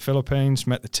and went to the Philippines,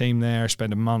 met the team there,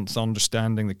 spent a month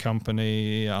understanding the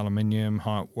company, aluminium,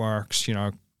 how it works,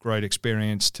 great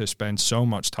experience to spend so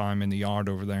much time in the yard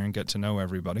over there and get to know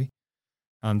everybody.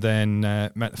 And then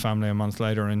met the family a month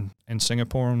later in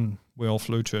Singapore, and we all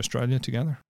flew to Australia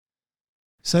together.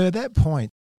 So at that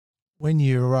point, when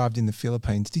you arrived in the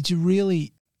Philippines, did you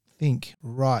really think,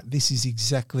 right, this is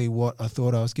exactly what I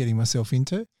thought I was getting myself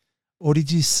into? Or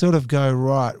did you sort of go,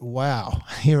 right, wow,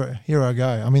 here I go,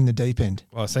 I'm in the deep end?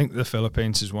 Well, I think the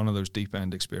Philippines is one of those deep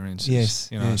end experiences. Yes.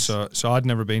 Yes. So I'd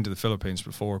never been to the Philippines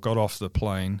before, got off the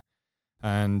plane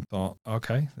and thought,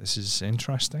 okay, this is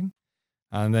interesting.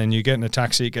 And then you get in a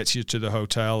taxi, it gets you to the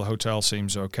hotel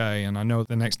seems okay. And I know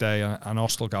the next day an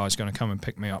Austal guy is going to come and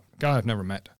pick me up, a guy I've never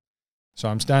met. So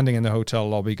I'm standing in the hotel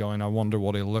lobby going, I wonder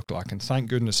what he'll look like. And thank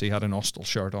goodness he had an Austell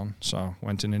shirt on. So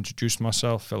went and introduced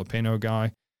myself, Filipino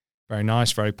guy, very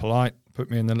nice, very polite,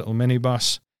 put me in the little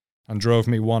minibus and drove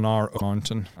me 1 hour over the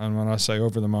mountain. And when I say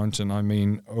over the mountain, I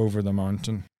mean over the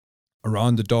mountain.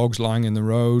 Around the dogs lying in the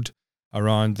road,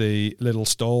 around the little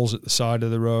stalls at the side of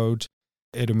the road.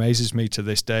 It amazes me to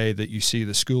this day that you see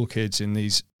the school kids in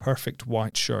these perfect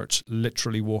white shirts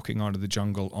literally walking out of the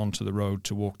jungle onto the road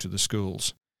to walk to the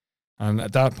schools. And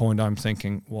at that point, I'm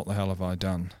thinking, what the hell have I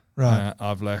done? Right.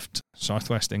 I've left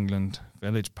southwest England,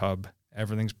 village pub,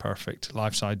 everything's perfect,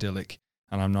 life's idyllic,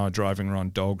 and I'm now driving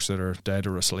around dogs that are dead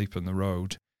or asleep in the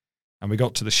road. And we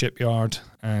got to the shipyard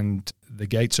and the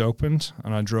gates opened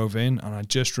and I drove in, and I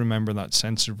just remember that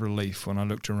sense of relief when I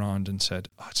looked around and said,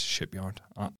 oh, it's a shipyard.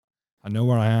 I know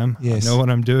where I am. Yes. I know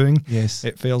what I'm doing. Yes.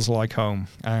 It feels like home.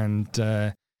 And,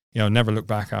 never look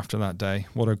back after that day.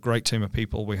 What a great team of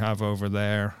people we have over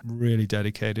there, really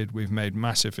dedicated. We've made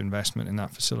massive investment in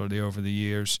that facility over the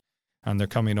years, and they're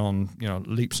coming on,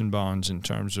 leaps and bounds in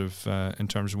terms of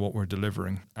what we're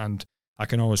delivering. And I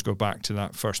can always go back to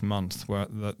that first month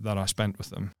that I spent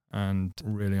with them and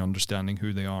really understanding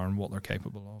who they are and what they're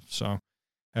capable of. So,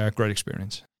 great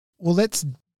experience. Well, let's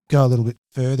go a little bit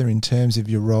further in terms of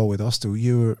your role with Austell.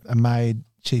 You were made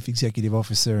Chief Executive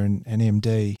Officer and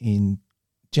MD in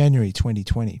January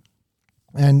 2020.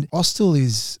 And Austell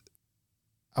is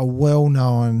a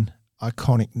well-known,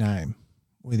 iconic name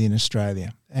within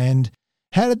Australia. And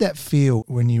how did that feel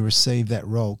when you received that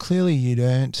role? Clearly you'd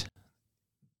earned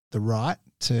the right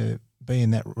to be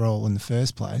in that role in the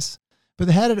first place. But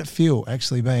how did it feel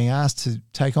actually being asked to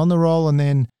take on the role? And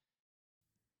then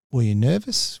were you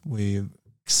nervous? Were you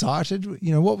excited?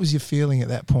 What was your feeling at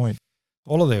that point?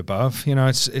 All of the above.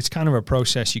 It's kind of a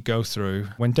process you go through.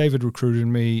 When David recruited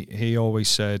me, he always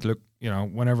said, look,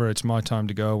 whenever it's my time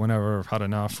to go, whenever I've had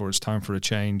enough or it's time for a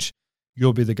change,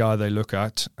 you'll be the guy they look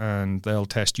at and they'll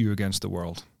test you against the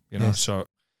world. Yes. So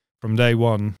from day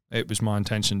one, it was my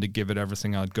intention to give it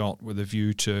everything I'd got with a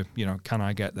view to, can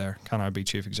I get there? Can I be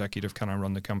chief executive? Can I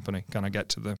run the company? Can I get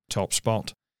to the top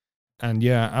spot? And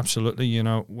yeah, absolutely.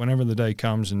 Whenever the day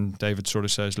comes and David sort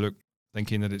of says, look,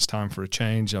 thinking that it's time for a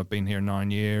change. I've been here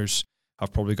 9 years.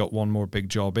 I've probably got one more big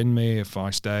job in me. If I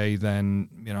stay, then,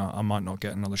 I might not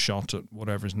get another shot at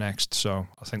whatever's next. So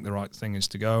I think the right thing is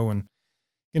to go. And,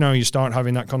 you start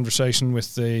having that conversation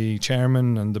with the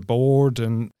chairman and the board.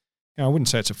 And, I wouldn't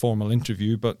say it's a formal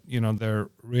interview, but, they're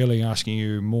really asking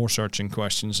you more searching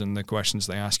questions than the questions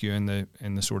they ask you in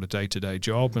the sort of day-to-day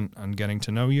job and getting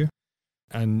to know you.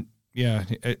 And, yeah,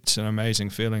 it's an amazing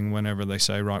feeling whenever they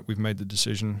say, right, we've made the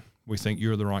decision. We think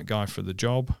you're the right guy for the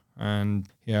job. And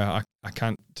yeah, I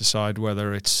can't decide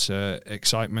whether it's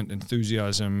excitement,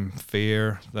 enthusiasm,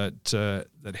 fear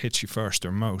that hits you first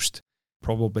or most.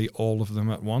 Probably all of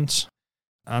them at once.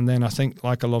 And then I think,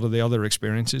 like a lot of the other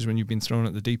experiences, when you've been thrown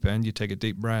at the deep end, you take a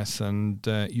deep breath and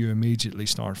you immediately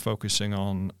start focusing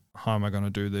on, how am I going to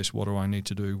do this? What do I need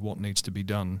to do? What needs to be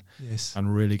done? Yes.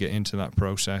 And really get into that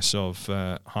process of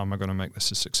how am I going to make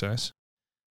this a success?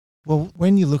 Well,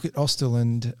 when you look at Austell,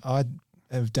 and I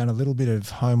have done a little bit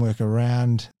of homework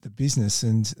around the business,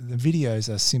 and the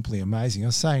videos are simply amazing. I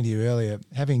was saying to you earlier,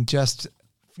 having just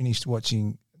finished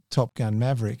watching Top Gun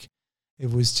Maverick, it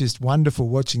was just wonderful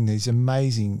watching these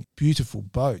amazing, beautiful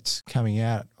boats coming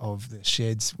out of the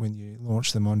sheds when you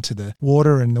launch them onto the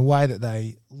water, and the way that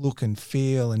they look and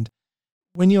feel. And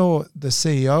when you're the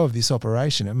CEO of this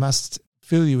operation, it must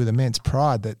fill you with immense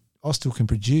pride that Austell can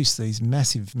produce these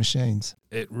massive machines.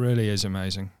 It really is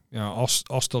amazing.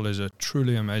 Austell is a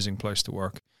truly amazing place to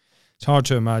work. It's hard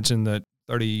to imagine that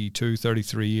 32,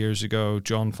 33 years ago,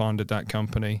 John founded that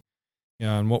company.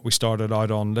 And what we started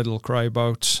out on, little cray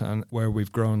boats, and where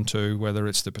we've grown to, whether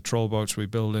it's the patrol boats we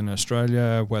build in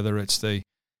Australia, whether it's the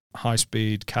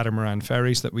high-speed catamaran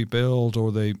ferries that we build,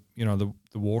 or the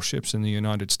warships in the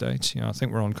United States. I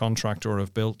think we're on contract or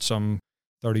have built some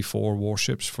 34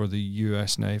 warships for the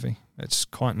US Navy. It's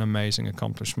quite an amazing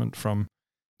accomplishment from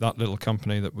that little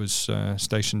company that was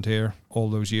stationed here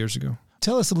all those years ago.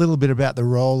 Tell us a little bit about the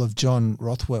role of John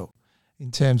Rothwell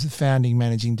in terms of founding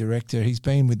managing director. He's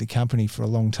been with the company for a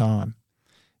long time.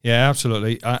 Yeah,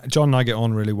 absolutely. John and I get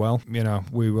on really well.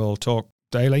 We will talk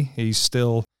daily. He's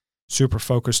still super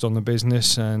focused on the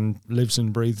business and lives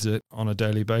and breathes it on a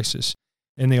daily basis.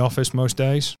 In the office most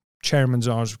days. Chairman's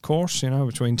hours, of course,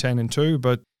 between 10 and 2,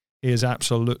 but he is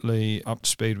absolutely up to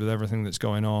speed with everything that's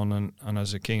going on and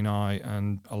has a keen eye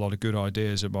and a lot of good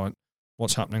ideas about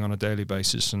what's happening on a daily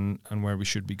basis and where we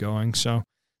should be going. So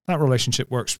that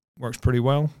relationship works pretty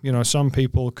well. Some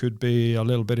people could be a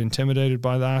little bit intimidated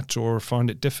by that or find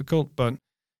it difficult, but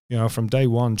From day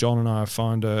one, John and I have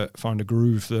found a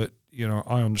groove that,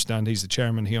 I understand he's the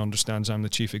chairman, he understands I'm the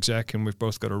chief exec, and we've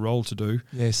both got a role to do.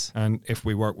 Yes. And if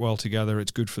we work well together,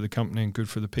 it's good for the company and good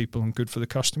for the people and good for the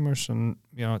customers. And,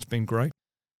 it's been great.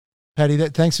 Paddy,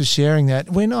 thanks for sharing that.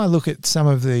 When I look at some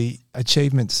of the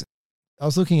achievements, I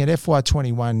was looking at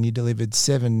FY21, you delivered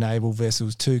 7 naval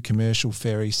vessels, 2 commercial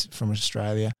ferries from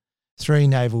Australia, 3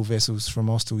 naval vessels from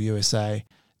Austal, USA,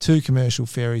 2 commercial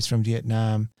ferries from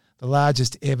Vietnam, the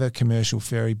largest ever commercial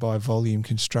ferry by volume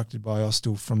constructed by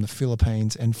Austal from the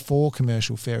Philippines, and 4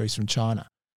 commercial ferries from China.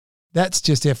 That's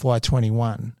just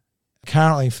FY21.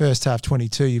 Currently, first half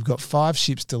 22, you've got 5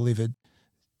 ships delivered,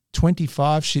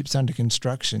 25 ships under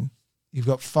construction. You've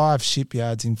got 5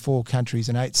 shipyards in 4 countries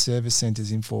and 8 service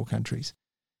centres in 4 countries.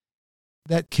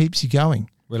 That keeps you going.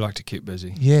 We like to keep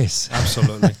busy. Yes.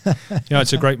 Absolutely.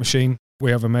 It's a great machine.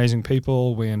 We have amazing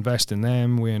people. We invest in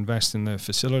them. We invest in the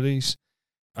facilities.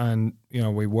 And,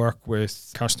 we work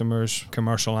with customers,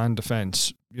 commercial and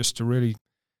defence, just to really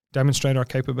demonstrate our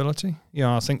capability.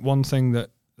 I think one thing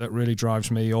that really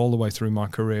drives me all the way through my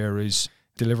career is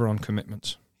deliver on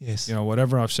commitments. Yes.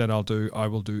 Whatever I've said I'll do, I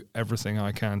will do everything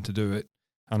I can to do it.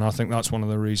 And I think that's one of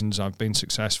the reasons I've been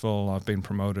successful. I've been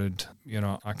promoted.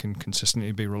 I can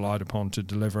consistently be relied upon to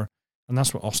deliver. And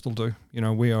that's what Austal do.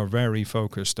 We are very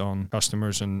focused on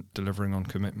customers and delivering on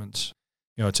commitments.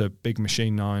 It's a big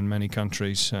machine now in many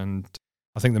countries. And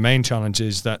I think the main challenge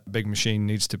is that big machine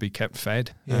needs to be kept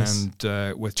fed. Yes.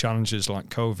 And with challenges like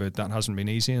COVID, that hasn't been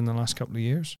easy in the last couple of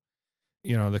years.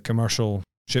 The commercial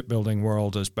shipbuilding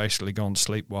world has basically gone to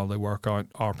sleep while they work out,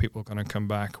 are people going to come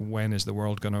back? When is the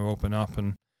world going to open up?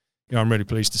 And, I'm really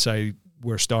pleased to say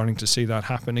we're starting to see that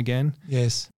happen again.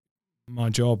 Yes. My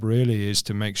job really is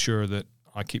to make sure that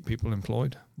I keep people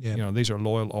employed. Yeah. These are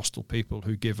loyal Austal people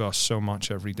who give us so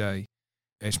much every day.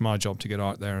 It's my job to get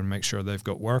out there and make sure they've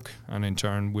got work, and in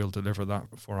turn we'll deliver that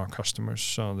for our customers.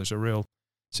 So there's a real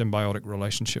symbiotic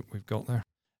relationship we've got there.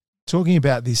 Talking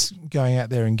about this going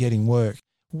out there and getting work,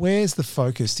 where's the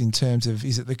focus in terms of,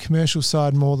 is it the commercial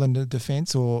side more than the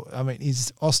defence, or,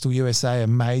 is Austal USA a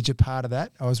major part of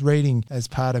that? I was reading as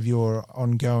part of your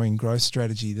ongoing growth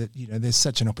strategy that, there's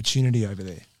such an opportunity over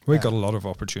there. We've got a lot of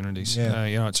opportunities.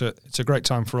 Yeah. It's a great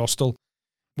time for Austal.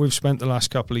 We've spent the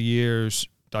last couple of years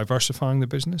diversifying the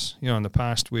business. In the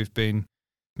past we've been,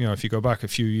 if you go back a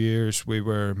few years, we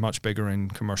were much bigger in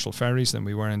commercial ferries than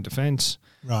we were in defence.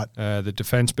 Right. The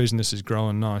defence business is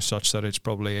growing now such that it's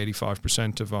probably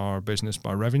 85% of our business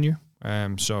by revenue.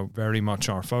 So very much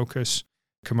our focus.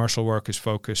 Commercial work is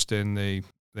focused in the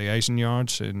Asian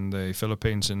yards in the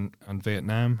Philippines and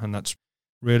Vietnam, and that's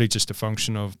really just a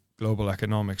function of global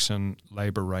economics and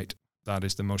labour rate. That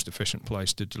is the most efficient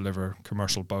place to deliver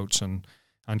commercial boats and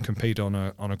compete on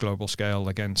a global scale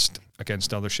against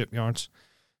other shipyards.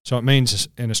 So it means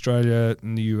in Australia,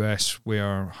 in the US, we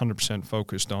are 100%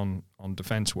 focused on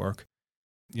defence work.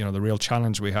 The real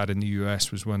challenge we had in the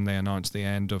US was when they announced the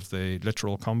end of the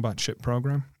littoral combat ship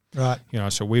program. Right.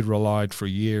 So we'd relied for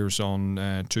years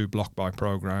on 2 block buy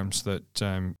programs that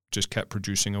just kept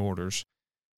producing orders.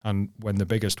 And when the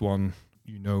biggest one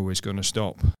is going to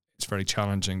stop, it's very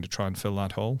challenging to try and fill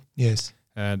that hole. Yes.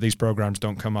 These programs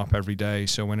don't come up every day,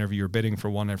 so whenever you're bidding for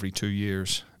one every 2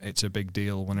 years, it's a big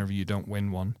deal whenever you don't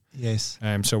win one. Yes.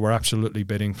 So we're absolutely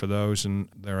bidding for those, and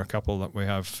there are a couple that we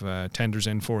have tenders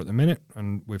in for at the minute,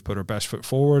 and we've put our best foot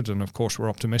forward, and of course we're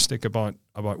optimistic about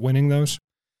winning those.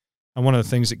 And one of the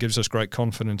things that gives us great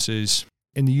confidence is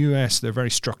in the US, they're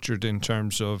very structured in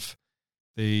terms of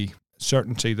the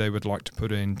certainty they would like to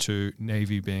put into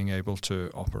Navy being able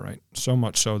to operate. So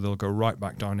much so they'll go right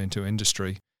back down into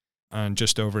industry. And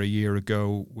just over a year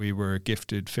ago, we were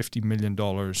gifted $50 million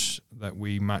that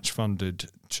we match funded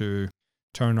to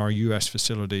turn our US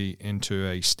facility into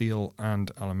a steel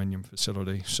and aluminium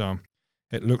facility. So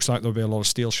it looks like there'll be a lot of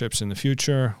steel ships in the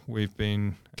future. We've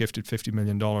been gifted $50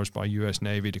 million by US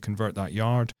Navy to convert that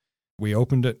yard. We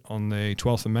opened it on the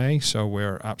 12th of May, so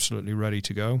we're absolutely ready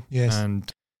to go. Yes.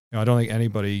 And I don't think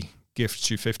anybody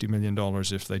gifts you $50 million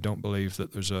if they don't believe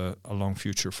that there's a long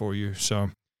future for you. So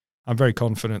I'm very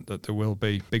confident that there will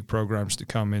be big programs to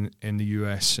come in the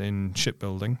US in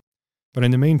shipbuilding. But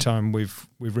in the meantime, we've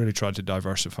really tried to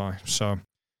diversify. So,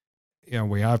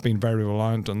 we have been very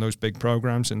reliant on those big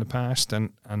programs in the past,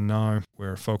 and now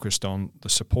we're focused on the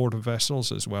support of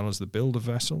vessels as well as the build of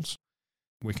vessels.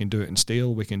 We can do it in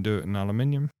steel, we can do it in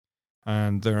aluminium,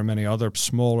 and there are many other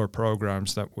smaller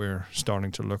programs that we're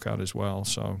starting to look at as well.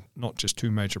 So not just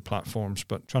 2 major platforms,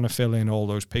 but trying to fill in all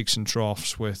those peaks and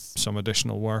troughs with some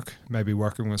additional work, maybe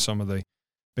working with some of the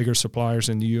bigger suppliers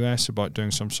in the US about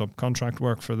doing some subcontract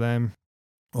work for them,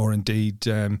 or indeed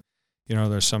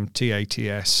There's some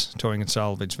TATS, towing and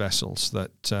salvage vessels,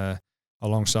 that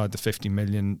alongside the 50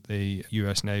 million the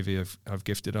US Navy have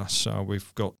gifted us. So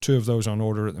we've got 2 of those on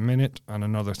order at the minute and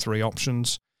another 3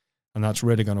 options. And that's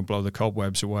really going to blow the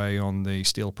cobwebs away on the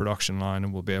steel production line,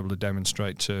 and we'll be able to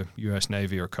demonstrate to US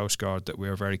Navy or Coast Guard that we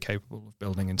are very capable of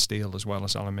building in steel as well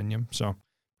as aluminium. So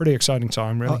pretty exciting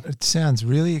time, really. Oh, it sounds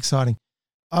really exciting.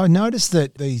 I noticed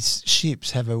that these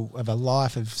ships have a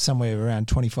life of somewhere around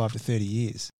 25 to 30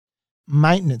 years.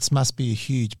 Maintenance must be a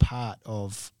huge part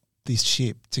of this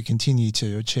ship to continue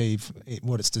to achieve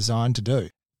what it's designed to do.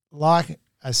 Like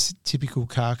a typical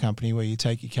car company where you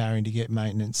take your car in to get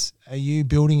maintenance, are you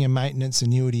building a maintenance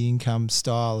annuity income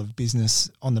style of business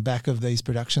on the back of these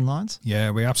production lines? Yeah,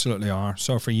 we absolutely are.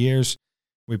 So for years,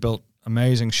 we built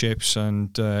amazing ships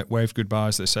and waved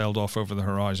goodbyes. They sailed off over the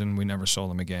horizon. We never saw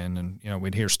them again. And,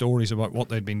 we'd hear stories about what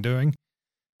they'd been doing.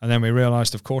 And then we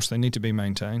realized, of course, they need to be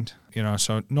maintained.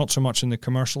 So not so much in the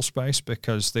commercial space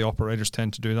because the operators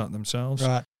tend to do that themselves.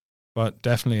 Right. But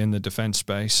definitely in the defence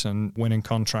space, and winning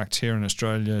contracts here in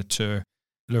Australia to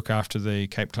look after the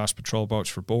Cape-class patrol boats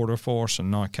for Border Force and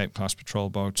now Cape-class patrol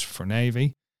boats for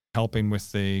Navy, helping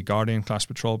with the Guardian-class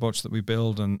patrol boats that we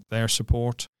build and their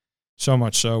support. So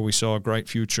much so we saw a great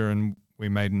future, and we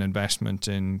made an investment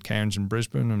in Cairns and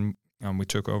Brisbane, and we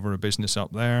took over a business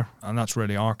up there. And that's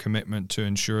really our commitment to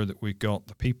ensure that we got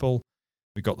the people,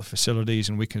 we got the facilities,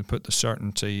 and we can put the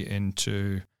certainty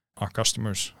into our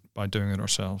customers by doing it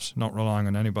ourselves, not relying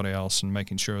on anybody else, and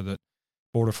making sure that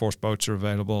Border Force boats are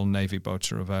available, Navy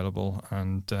boats are available,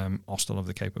 and Austal have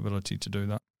the capability to do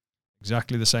that.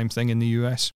 Exactly the same thing in the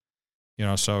US.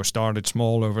 So started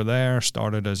small over there,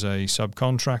 started as a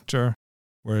subcontractor.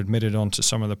 We're admitted onto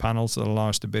some of the panels that allow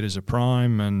us to bid as a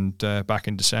prime, and back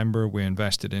in December we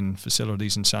invested in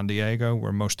facilities in San Diego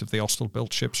where most of the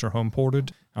Austal-built ships are home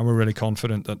ported, and we're really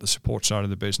confident that the support side of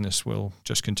the business will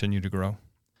just continue to grow.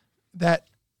 That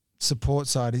support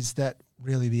side, is that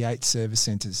really the 8 service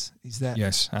centres? Is that?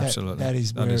 Yes, absolutely. That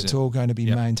is where it's all going to be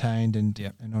maintained and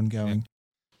ongoing. Yep.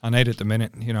 And 8 at the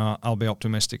minute, I'll be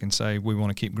optimistic and say we want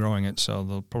to keep growing it, so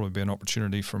there'll probably be an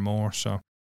opportunity for more. So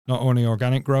not only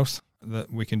organic growth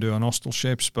that we can do on Austal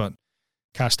ships, but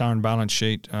cast iron balance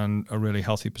sheet and a really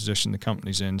healthy position the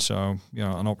company's in. So,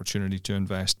 an opportunity to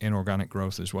invest in organic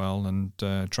growth as well and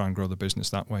try and grow the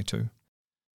business that way too.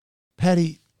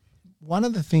 Paddy, one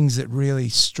of the things that really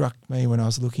struck me when I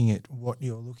was looking at what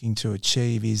you're looking to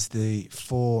achieve is the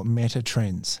 4 meta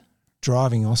trends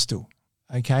driving Austal.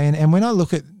 Okay, and when I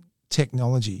look at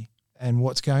technology and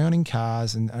what's going on in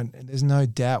cars, and there's no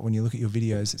doubt when you look at your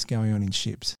videos, it's going on in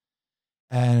ships,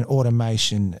 and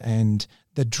automation and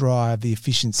the drive, the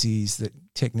efficiencies that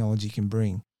technology can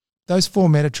bring. Those 4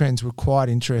 meta trends were quite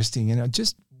interesting, and I'm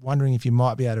just wondering if you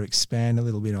might be able to expand a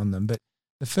little bit on them. But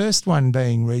the first one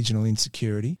being regional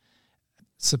insecurity,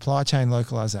 supply chain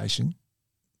localization,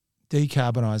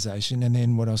 decarbonisation, and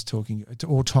then what I was talking,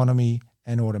 autonomy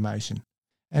and automation.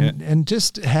 And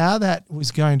just how that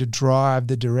was going to drive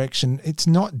the direction. It's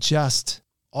not just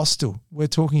Austal we're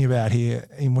talking about here.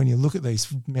 And when you look at these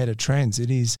meta trends,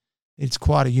 it's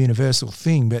quite a universal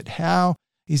thing. But how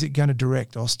is it going to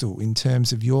direct Austal in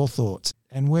terms of your thoughts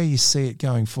and where you see it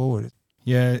going forward?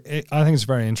 Yeah, I think it's a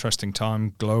very interesting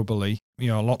time globally.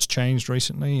 A lot's changed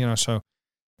recently. So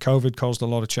COVID caused a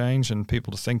lot of change and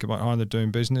people to think about how they're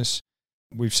doing business.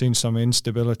 We've seen some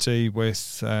instability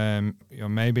with,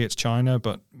 maybe it's China,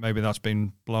 but maybe that's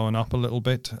been blowing up a little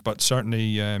bit. But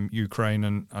certainly Ukraine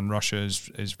and Russia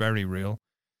is very real.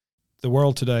 The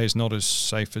world today is not as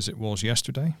safe as it was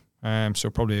yesterday. So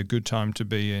probably a good time to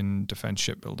be in defence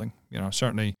shipbuilding.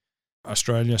 Certainly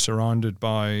Australia surrounded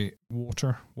by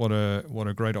water. What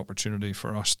a great opportunity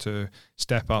for us to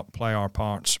step up, play our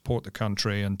part, support the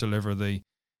country, and deliver the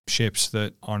ships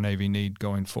that our Navy need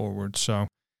going forward. So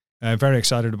very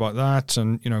excited about that,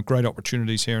 and great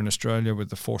opportunities here in Australia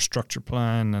with the Force Structure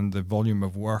Plan and the volume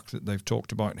of work that they've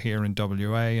talked about here in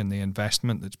WA and the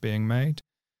investment that's being made.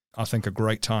 I think a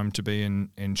great time to be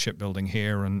in shipbuilding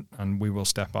here, and we will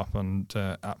step up and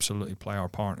absolutely play our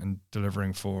part in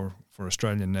delivering for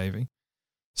Australian Navy.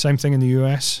 Same thing in the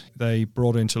US. They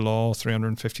brought into law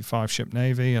 355 ship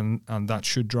Navy, and that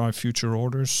should drive future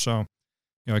orders. So,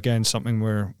 again, something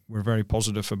we're very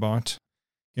positive about.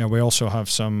 We also have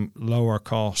some lower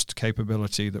cost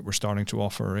capability that we're starting to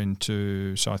offer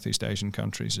into Southeast Asian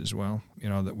countries as well,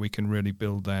 that we can really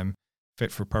build them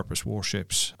fit for purpose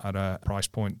warships at a price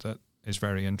point that is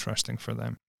very interesting for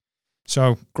them.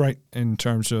 So great in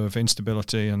terms of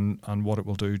instability and what it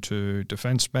will do to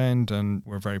defence spend, and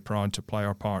we're very proud to play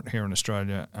our part here in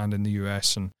Australia and in the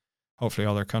US and hopefully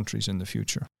other countries in the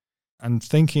future. And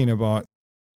thinking about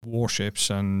warships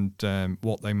and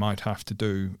what they might have to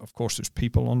do, of course, there's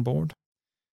people on board.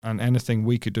 And anything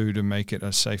we could do to make it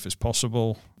as safe as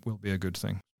possible will be a good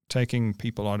thing. Taking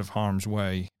people out of harm's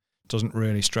way doesn't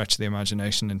really stretch the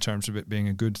imagination in terms of it being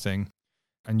a good thing.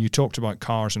 And you talked about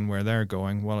cars and where they're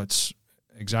going. Well, it's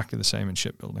exactly the same in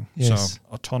shipbuilding. Yes. So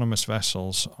autonomous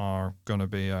vessels are going to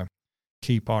be a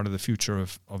key part of the future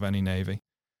of any Navy.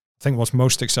 I think what's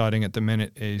most exciting at the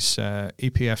minute is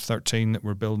EPF-13 that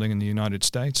we're building in the United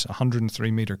States, a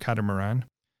 103-meter catamaran.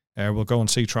 We'll go on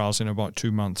sea trials in about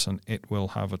 2 months, and it will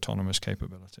have autonomous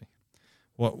capability.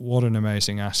 What an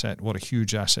amazing asset, what a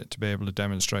huge asset to be able to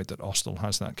demonstrate that Austal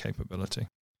has that capability.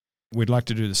 We'd like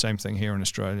to do the same thing here in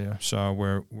Australia. So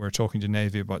we're talking to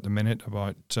Navy about the minute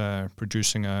about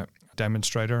producing a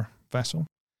demonstrator vessel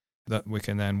that we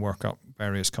can then work up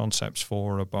various concepts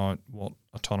for about what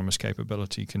autonomous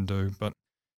capability can do. But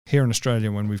here in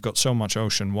Australia, when we've got so much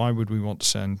ocean, why would we want to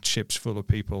send ships full of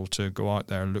people to go out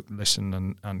there, look,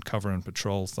 listen and cover and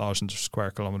patrol thousands of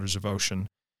square kilometres of ocean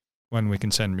when we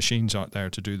can send machines out there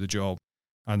to do the job,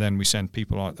 and then we send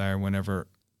people out there whenever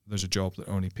there's a job that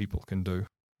only people can do.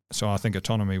 So I think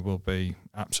autonomy will be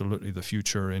absolutely the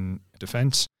future in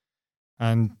defence.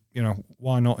 And,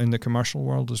 why not in the commercial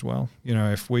world as well?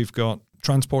 If we've got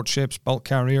transport ships, bulk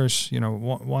carriers,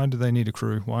 why do they need a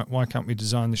crew? Why can't we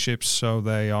design the ships so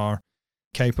they are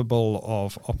capable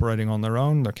of operating on their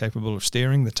own? They're capable of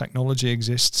steering. The technology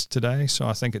exists today. So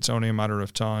I think it's only a matter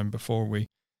of time before we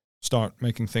start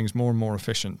making things more and more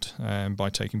efficient by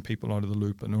taking people out of the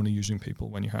loop and only using people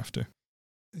when you have to.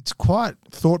 It's quite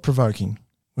thought-provoking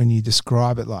when you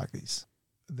describe it like this,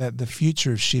 that the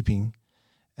future of shipping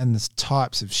and the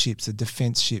types of ships, the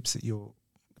defence ships that you're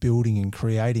building and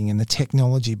creating and the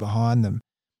technology behind them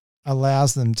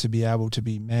allows them to be able to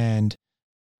be manned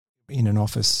in an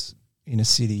office in a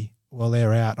city while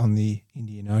they're out on the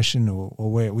Indian Ocean or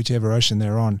whichever ocean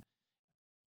they're on,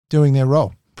 doing their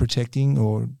role, protecting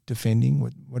or defending,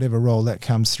 whatever role that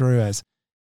comes through as.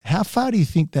 How far do you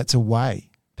think that's away,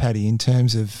 Paddy, in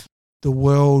terms of the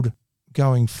world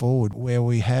going forward where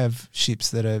we have ships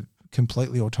that are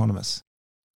completely autonomous?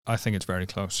 I think it's very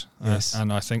close. Yes.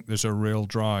 And I think there's a real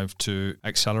drive to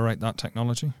accelerate that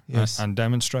technology and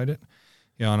demonstrate it.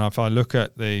 And if I look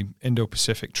at the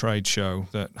Indo-Pacific Trade Show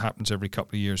that happens every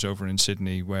couple of years over in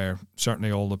Sydney, where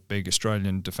certainly all the big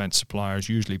Australian defence suppliers,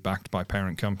 usually backed by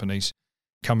parent companies,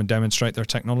 come and demonstrate their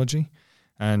technology.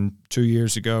 And 2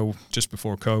 years ago, just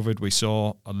before COVID, we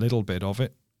saw a little bit of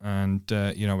it. And,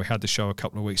 we had the show a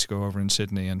couple of weeks ago over in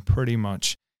Sydney, and pretty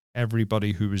much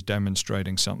everybody who was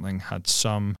demonstrating something had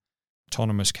some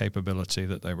autonomous capability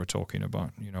that they were talking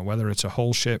about. Whether it's a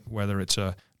whole ship, whether it's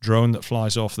a drone that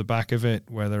flies off the back of it,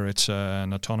 whether it's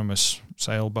an autonomous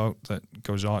sailboat that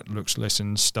goes out, looks,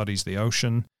 listens, studies the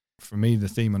ocean. For me, the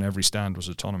theme on every stand was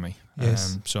autonomy.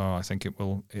 Yes. So I think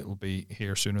it'll be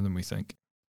here sooner than we think.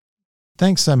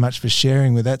 Thanks so much for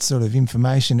sharing with that sort of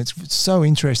information. It's so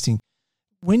interesting.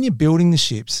 When you're building the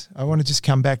ships, I want to just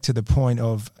come back to the point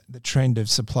of the trend of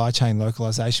supply chain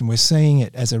localization. We're seeing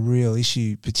it as a real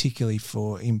issue, particularly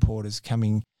for importers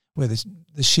coming where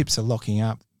the ships are locking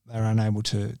up. They're unable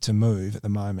to move at the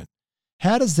moment.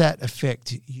 How does that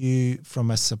affect you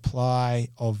from a supply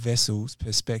of vessels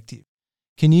perspective?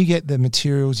 Can you get the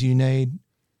materials you need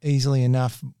easily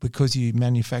enough because you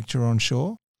manufacture on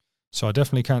shore? So I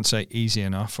definitely can't say easy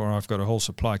enough, or I've got a whole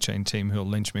supply chain team who'll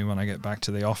lynch me when I get back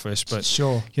to the office. But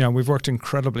sure, we've worked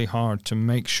incredibly hard to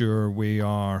make sure we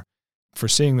are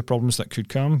foreseeing the problems that could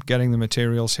come, getting the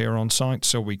materials here on site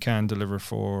so we can deliver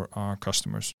for our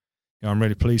customers. I'm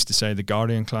really pleased to say the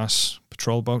Guardian class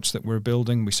patrol boats that we're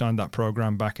building, we signed that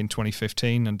program back in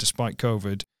 2015, and despite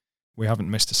COVID, we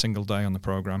haven't missed a single day on the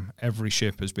program. Every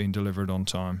ship has been delivered on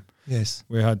time. Yes.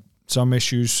 We had some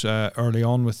issues early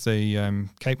on with the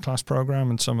Cape class program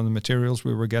and some of the materials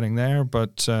we were getting there,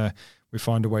 but we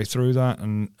found a way through that,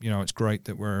 and it's great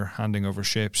that we're handing over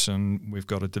ships and we've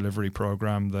got a delivery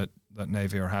program that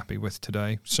Navy are happy with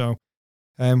today. So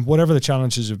whatever the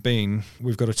challenges have been,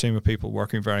 we've got a team of people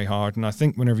working very hard. And I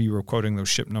think whenever you were quoting those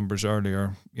ship numbers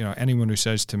earlier, anyone who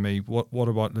says to me, what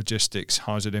about logistics?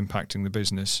 How's it impacting the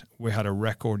business? We had a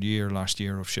record year last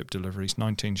year of ship deliveries,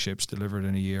 19 ships delivered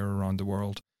in a year around the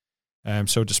world.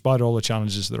 So despite all the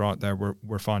challenges that are out there,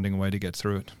 we're finding a way to get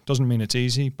through it. Doesn't mean it's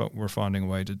easy, but we're finding a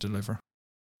way to deliver.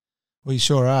 Well, you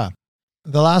sure are.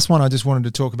 The last one I just wanted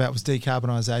to talk about was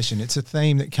decarbonisation. It's a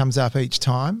theme that comes up each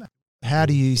time. How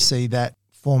do you see that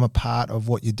form a part of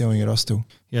what you're doing at Austal?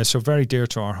 Yeah, so very dear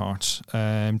to our hearts.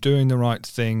 Doing the right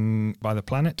thing by the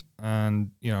planet and,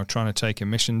 trying to take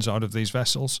emissions out of these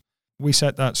vessels. we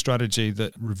set that strategy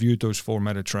that reviewed those 4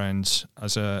 meta trends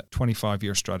as a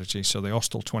 25-year strategy, so the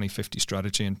Austal 2050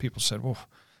 strategy, and people said, well,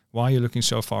 why are you looking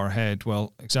so far ahead?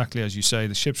 Well, exactly as you say,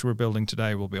 the ships we're building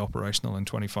today will be operational in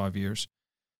 25 years.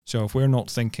 So if we're not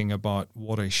thinking about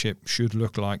what a ship should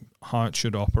look like, how it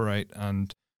should operate,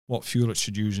 and what fuel it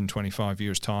should use in 25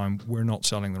 years' time, we're not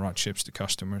selling the right ships to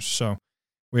customers. So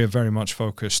we are very much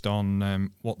focused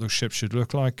on what those ships should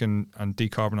look like, and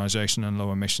decarbonisation and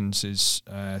low emissions is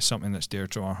something that's dear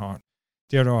to our heart.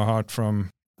 Dear to our heart from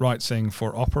right thing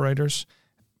for operators,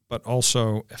 but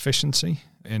also efficiency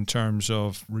in terms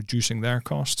of reducing their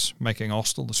costs, making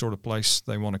Austal the sort of place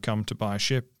they want to come to buy a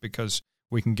ship, because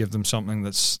we can give them something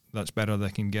that's better they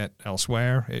can get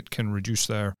elsewhere. It can reduce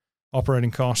their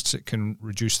operating costs, it can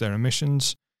reduce their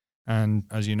emissions. And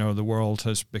as you know, the world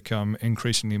has become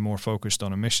increasingly more focused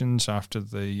on emissions after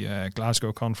the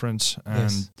Glasgow conference.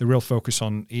 And the real focus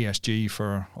on ESG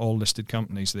for all listed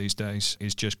companies these days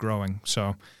is just growing.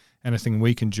 So anything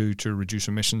we can do to reduce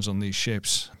emissions on these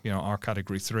ships, our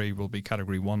Category 3 will be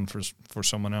Category 1 for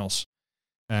someone else.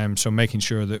 So making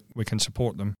sure that we can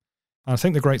support them. And I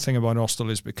think the great thing about Austal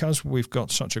is because we've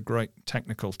got such a great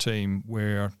technical team,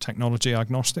 we're technology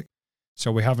agnostic.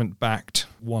 So we haven't backed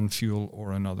one fuel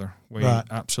or another. We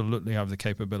absolutely have the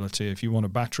capability. If you want a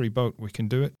battery boat, we can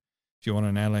do it. If you want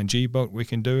an LNG boat, we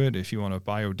can do it. If you want a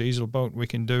biodiesel boat, we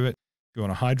can do it. If you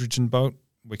want a hydrogen boat,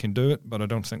 we can do it. But I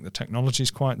don't think the technology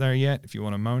is quite there yet. If you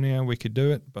want ammonia, we could do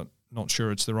it, but not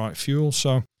sure it's the right fuel.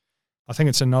 So I think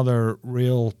it's another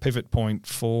real pivot point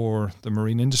for the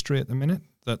marine industry at the minute,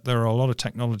 that there are a lot of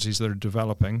technologies that are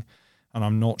developing, and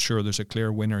I'm not sure there's a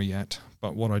clear winner yet.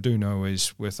 But what I do know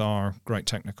is with our great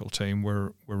technical team,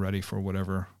 we're ready for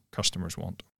whatever customers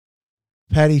want.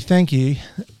 Paddy, thank you.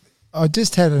 I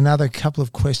just had another couple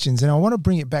of questions, and I want to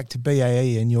bring it back to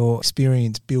BAE and your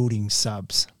experience building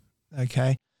subs.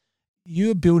 Okay. You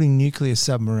were building nuclear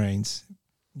submarines.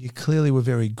 You clearly were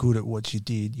very good at what you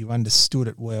did. You understood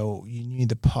it well. You knew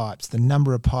the pipes, the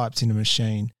number of pipes in a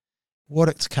machine, what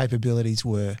its capabilities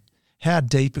were, how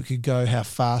deep it could go, how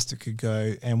fast it could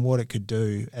go, and what it could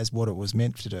do as what it was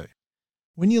meant to do.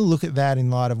 When you look at that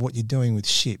in light of what you're doing with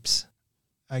ships,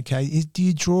 okay, do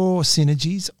you draw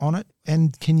synergies on it?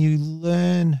 And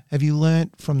have you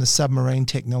learned from the submarine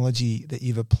technology that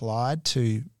you've applied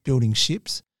to building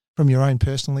ships from your own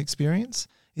personal experience?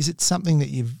 Is it something that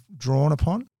you've drawn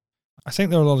upon? I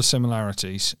think there are a lot of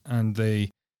similarities, and the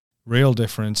real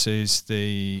difference is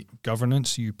the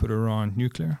governance you put around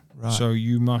nuclear. Right. So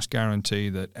you must guarantee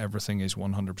that everything is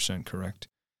 100% correct,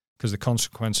 because the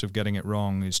consequence of getting it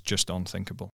wrong is just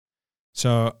unthinkable.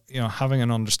 So, having an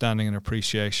understanding and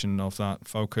appreciation of that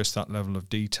focus, that level of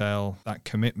detail, that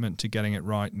commitment to getting it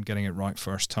right and getting it right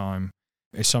first time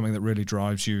is something that really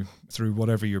drives you through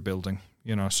whatever you're building.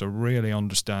 So really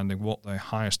understanding what the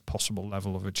highest possible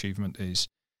level of achievement is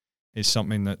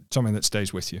something that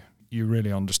stays with you. You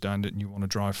really understand it and you want to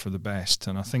drive for the best.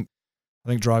 And I think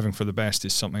driving for the best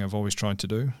is something I've always tried to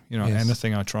do. Yes.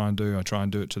 Anything I try and do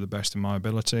it to the best of my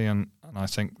ability. And I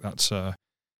think that's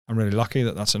I'm really lucky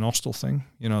that that's an Austal thing.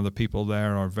 The people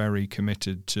there are very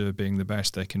committed to being the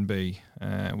best they can be.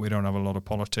 We don't have a lot of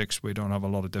politics. We don't have a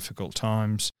lot of difficult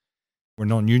times. We're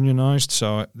non-unionised,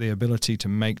 so the ability to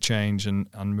make change and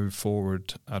move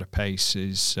forward at a pace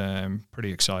is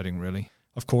pretty exciting, really.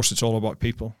 Of course, it's all about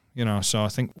people, so I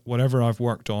think whatever I've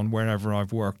worked on, wherever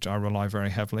I've worked, I rely very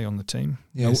heavily on the team.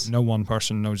 Yes. No one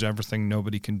person knows everything.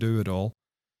 Nobody can do it all.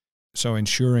 So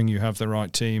ensuring you have the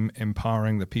right team,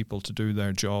 empowering the people to do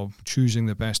their job, choosing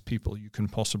the best people you can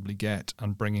possibly get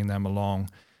and bringing them along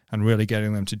and really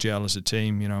getting them to gel as a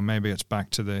team. Maybe it's back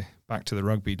to the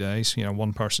rugby days.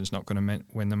 One person's not going to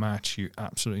win the match. You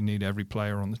absolutely need every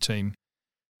player on the team.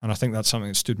 And I think that's something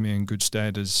that stood me in good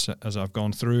stead as I've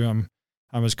gone through.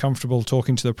 I'm as comfortable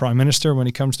talking to the Prime Minister when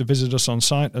he comes to visit us on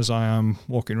site as I am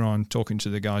walking around talking to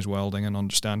the guys welding and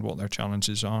understand what their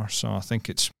challenges are. So I think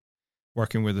it's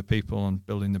working with the people and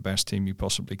building the best team you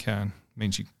possibly can. It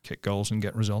means you kick goals and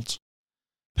get results.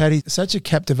 Paddy, such a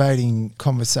captivating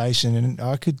conversation, and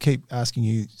I could keep asking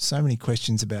you so many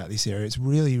questions about this area. It's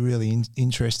really, really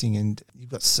interesting, and you've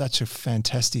got such a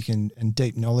fantastic and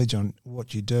deep knowledge on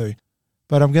what you do.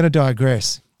 But I'm going to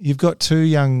digress. You've got 2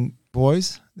 young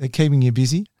boys. They're keeping you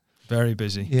busy. Very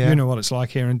busy. Yeah. You know what it's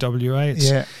like here in WA.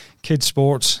 It's kids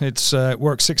sports. It's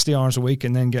work 60 hours a week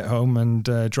and then get home and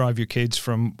drive your kids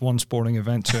from one sporting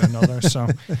event to another. So,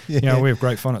 we have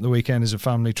great fun at the weekend as a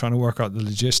family trying to work out the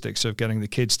logistics of getting the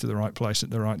kids to the right place at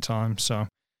the right time. So,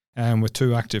 with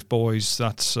 2 active boys,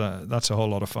 that's a whole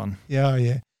lot of fun.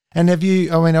 Yeah. And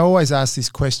I always ask this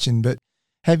question, but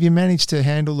have you managed to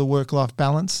handle the work-life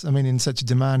balance? In such a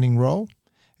demanding role?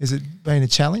 Has it been a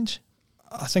challenge?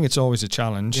 I think it's always a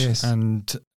challenge, Yes.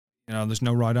 and there's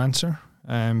no right answer.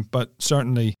 But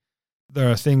certainly there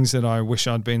are things that I wish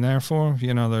I'd been there for.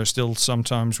 There's still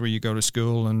sometimes where you go to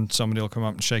school and somebody will come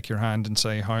up and shake your hand and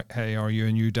say, "Hey, are you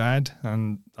a new dad?"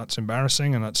 And that's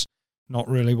embarrassing, and that's not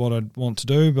really what I'd want to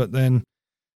do. But then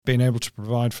being able to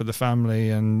provide for the family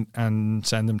and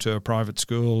send them to a private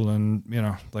school, and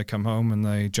they come home and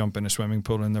they jump in a swimming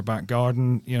pool in their back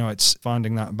garden. It's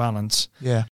finding that balance.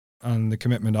 Yeah. And the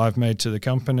commitment I've made to the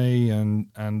company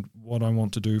and what I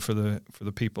want to do for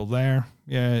the people there.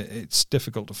 Yeah, it's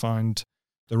difficult to find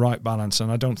the right balance,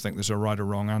 and I don't think there's a right or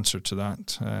wrong answer to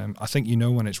that. I think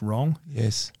when it's wrong.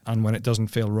 Yes. And when it doesn't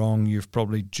feel wrong, you've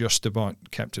probably just about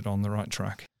kept it on the right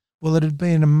track. Well, it'd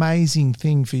be an amazing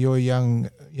thing for your young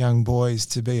boys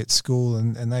to be at school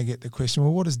and they get the question,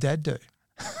 well, what does Dad do?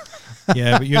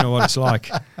 Yeah, but you know what it's like.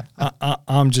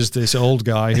 I'm just this old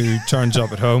guy who turns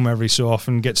up at home every so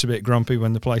often, gets a bit grumpy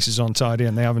when the place is untidy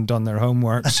and they haven't done their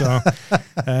homework. So,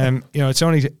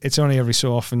 it's only every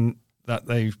so often that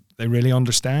they really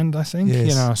understand, I think.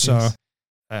 Yes, yes.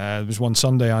 There was one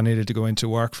Sunday I needed to go into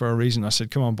work for a reason. I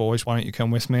said, "Come on, boys, why don't you come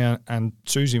with me?" And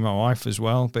Susie, my wife, as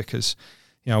well, because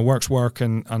work's work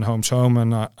and home's home,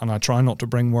 and I try not to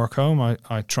bring work home.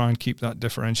 I try and keep that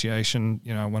differentiation.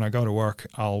 When I go to work,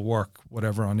 I'll work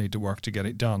whatever I need to work to get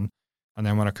it done, and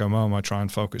then when I come home, I try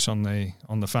and focus on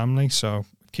the family. So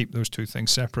keep those two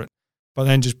things separate. But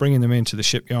then just bringing them into the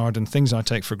shipyard and things I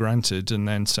take for granted, and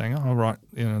then saying, "Oh, right,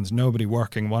 there's nobody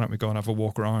working. Why don't we go and have a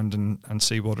walk around and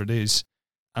see what it is?"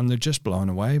 And they're just blown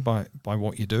away by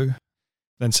what you do.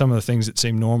 Then some of the things that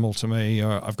seem normal to me,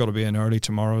 I've got to be in early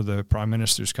tomorrow, the Prime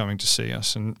Minister's coming to see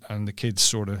us, and the kids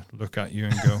sort of look at you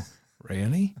and go,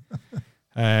 "Really?"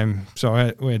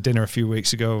 So we had dinner a few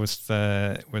weeks ago with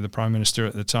the Prime Minister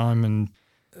at the time, and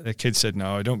the kids said,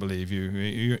 "No, I don't believe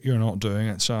you. You're not doing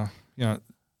it." So,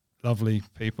 lovely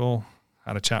people.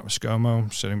 Had a chat with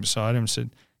ScoMo, sitting beside him,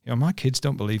 said, "My kids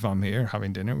don't believe I'm here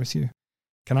having dinner with you.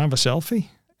 Can I have a selfie?"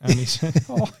 And he said,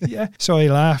 "Oh, yeah." So he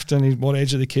laughed, and what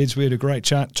age are the kids? We had a great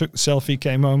chat, took the selfie,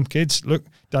 came home. "Kids, look,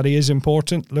 Daddy is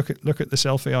important. Look at the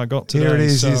selfie I got today." Here it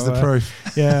is. So, here's the proof.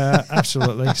 Yeah,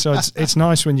 absolutely. So it's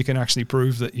nice when you can actually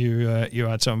prove that you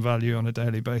add some value on a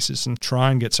daily basis and try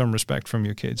and get some respect from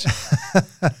your kids.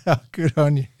 Good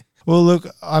on you. Well, look,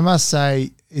 I must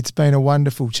say it's been a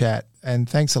wonderful chat, and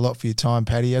thanks a lot for your time,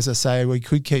 Paddy. As I say, we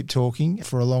could keep talking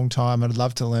for a long time. I'd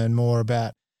love to learn more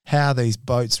about how these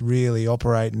boats really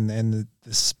operate and the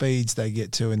speeds they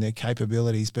get to and their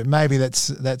capabilities. But maybe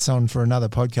that's on for another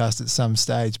podcast at some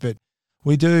stage. But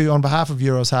we do, on behalf of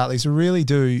Euros Hartleys, we really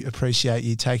do appreciate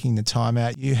you taking the time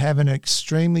out. You have an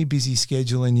extremely busy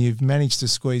schedule and you've managed to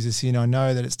squeeze us in. I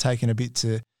know that it's taken a bit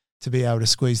to be able to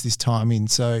squeeze this time in.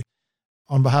 So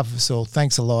on behalf of us all,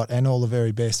 thanks a lot and all the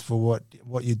very best for what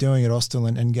you're doing at Austal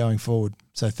and going forward.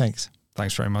 So thanks.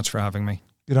 Thanks very much for having me.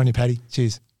 Good on you, Paddy.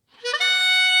 Cheers.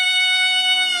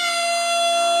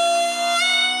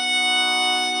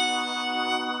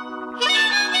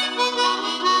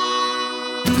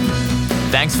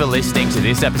 Thanks for listening to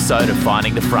this episode of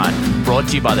Finding the Front, brought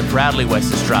to you by the proudly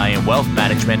West Australian wealth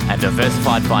management and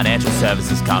diversified financial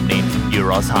services company,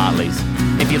 Euros Hartleys.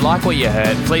 If you like what you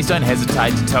heard, please don't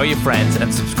hesitate to tell your friends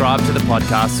and subscribe to the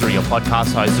podcast through your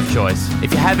podcast host of choice.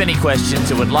 If you have any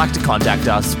questions or would like to contact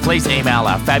us, please email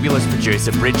our fabulous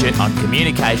producer Bridget on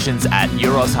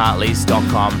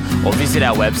communications@euroshartleys.com or visit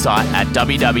our website at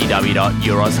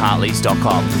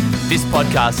www.euroshartleys.com. This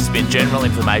podcast has been general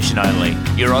information only.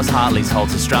 Euros Hartleys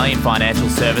holds Australian Financial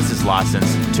Services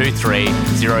Licence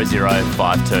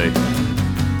 230052.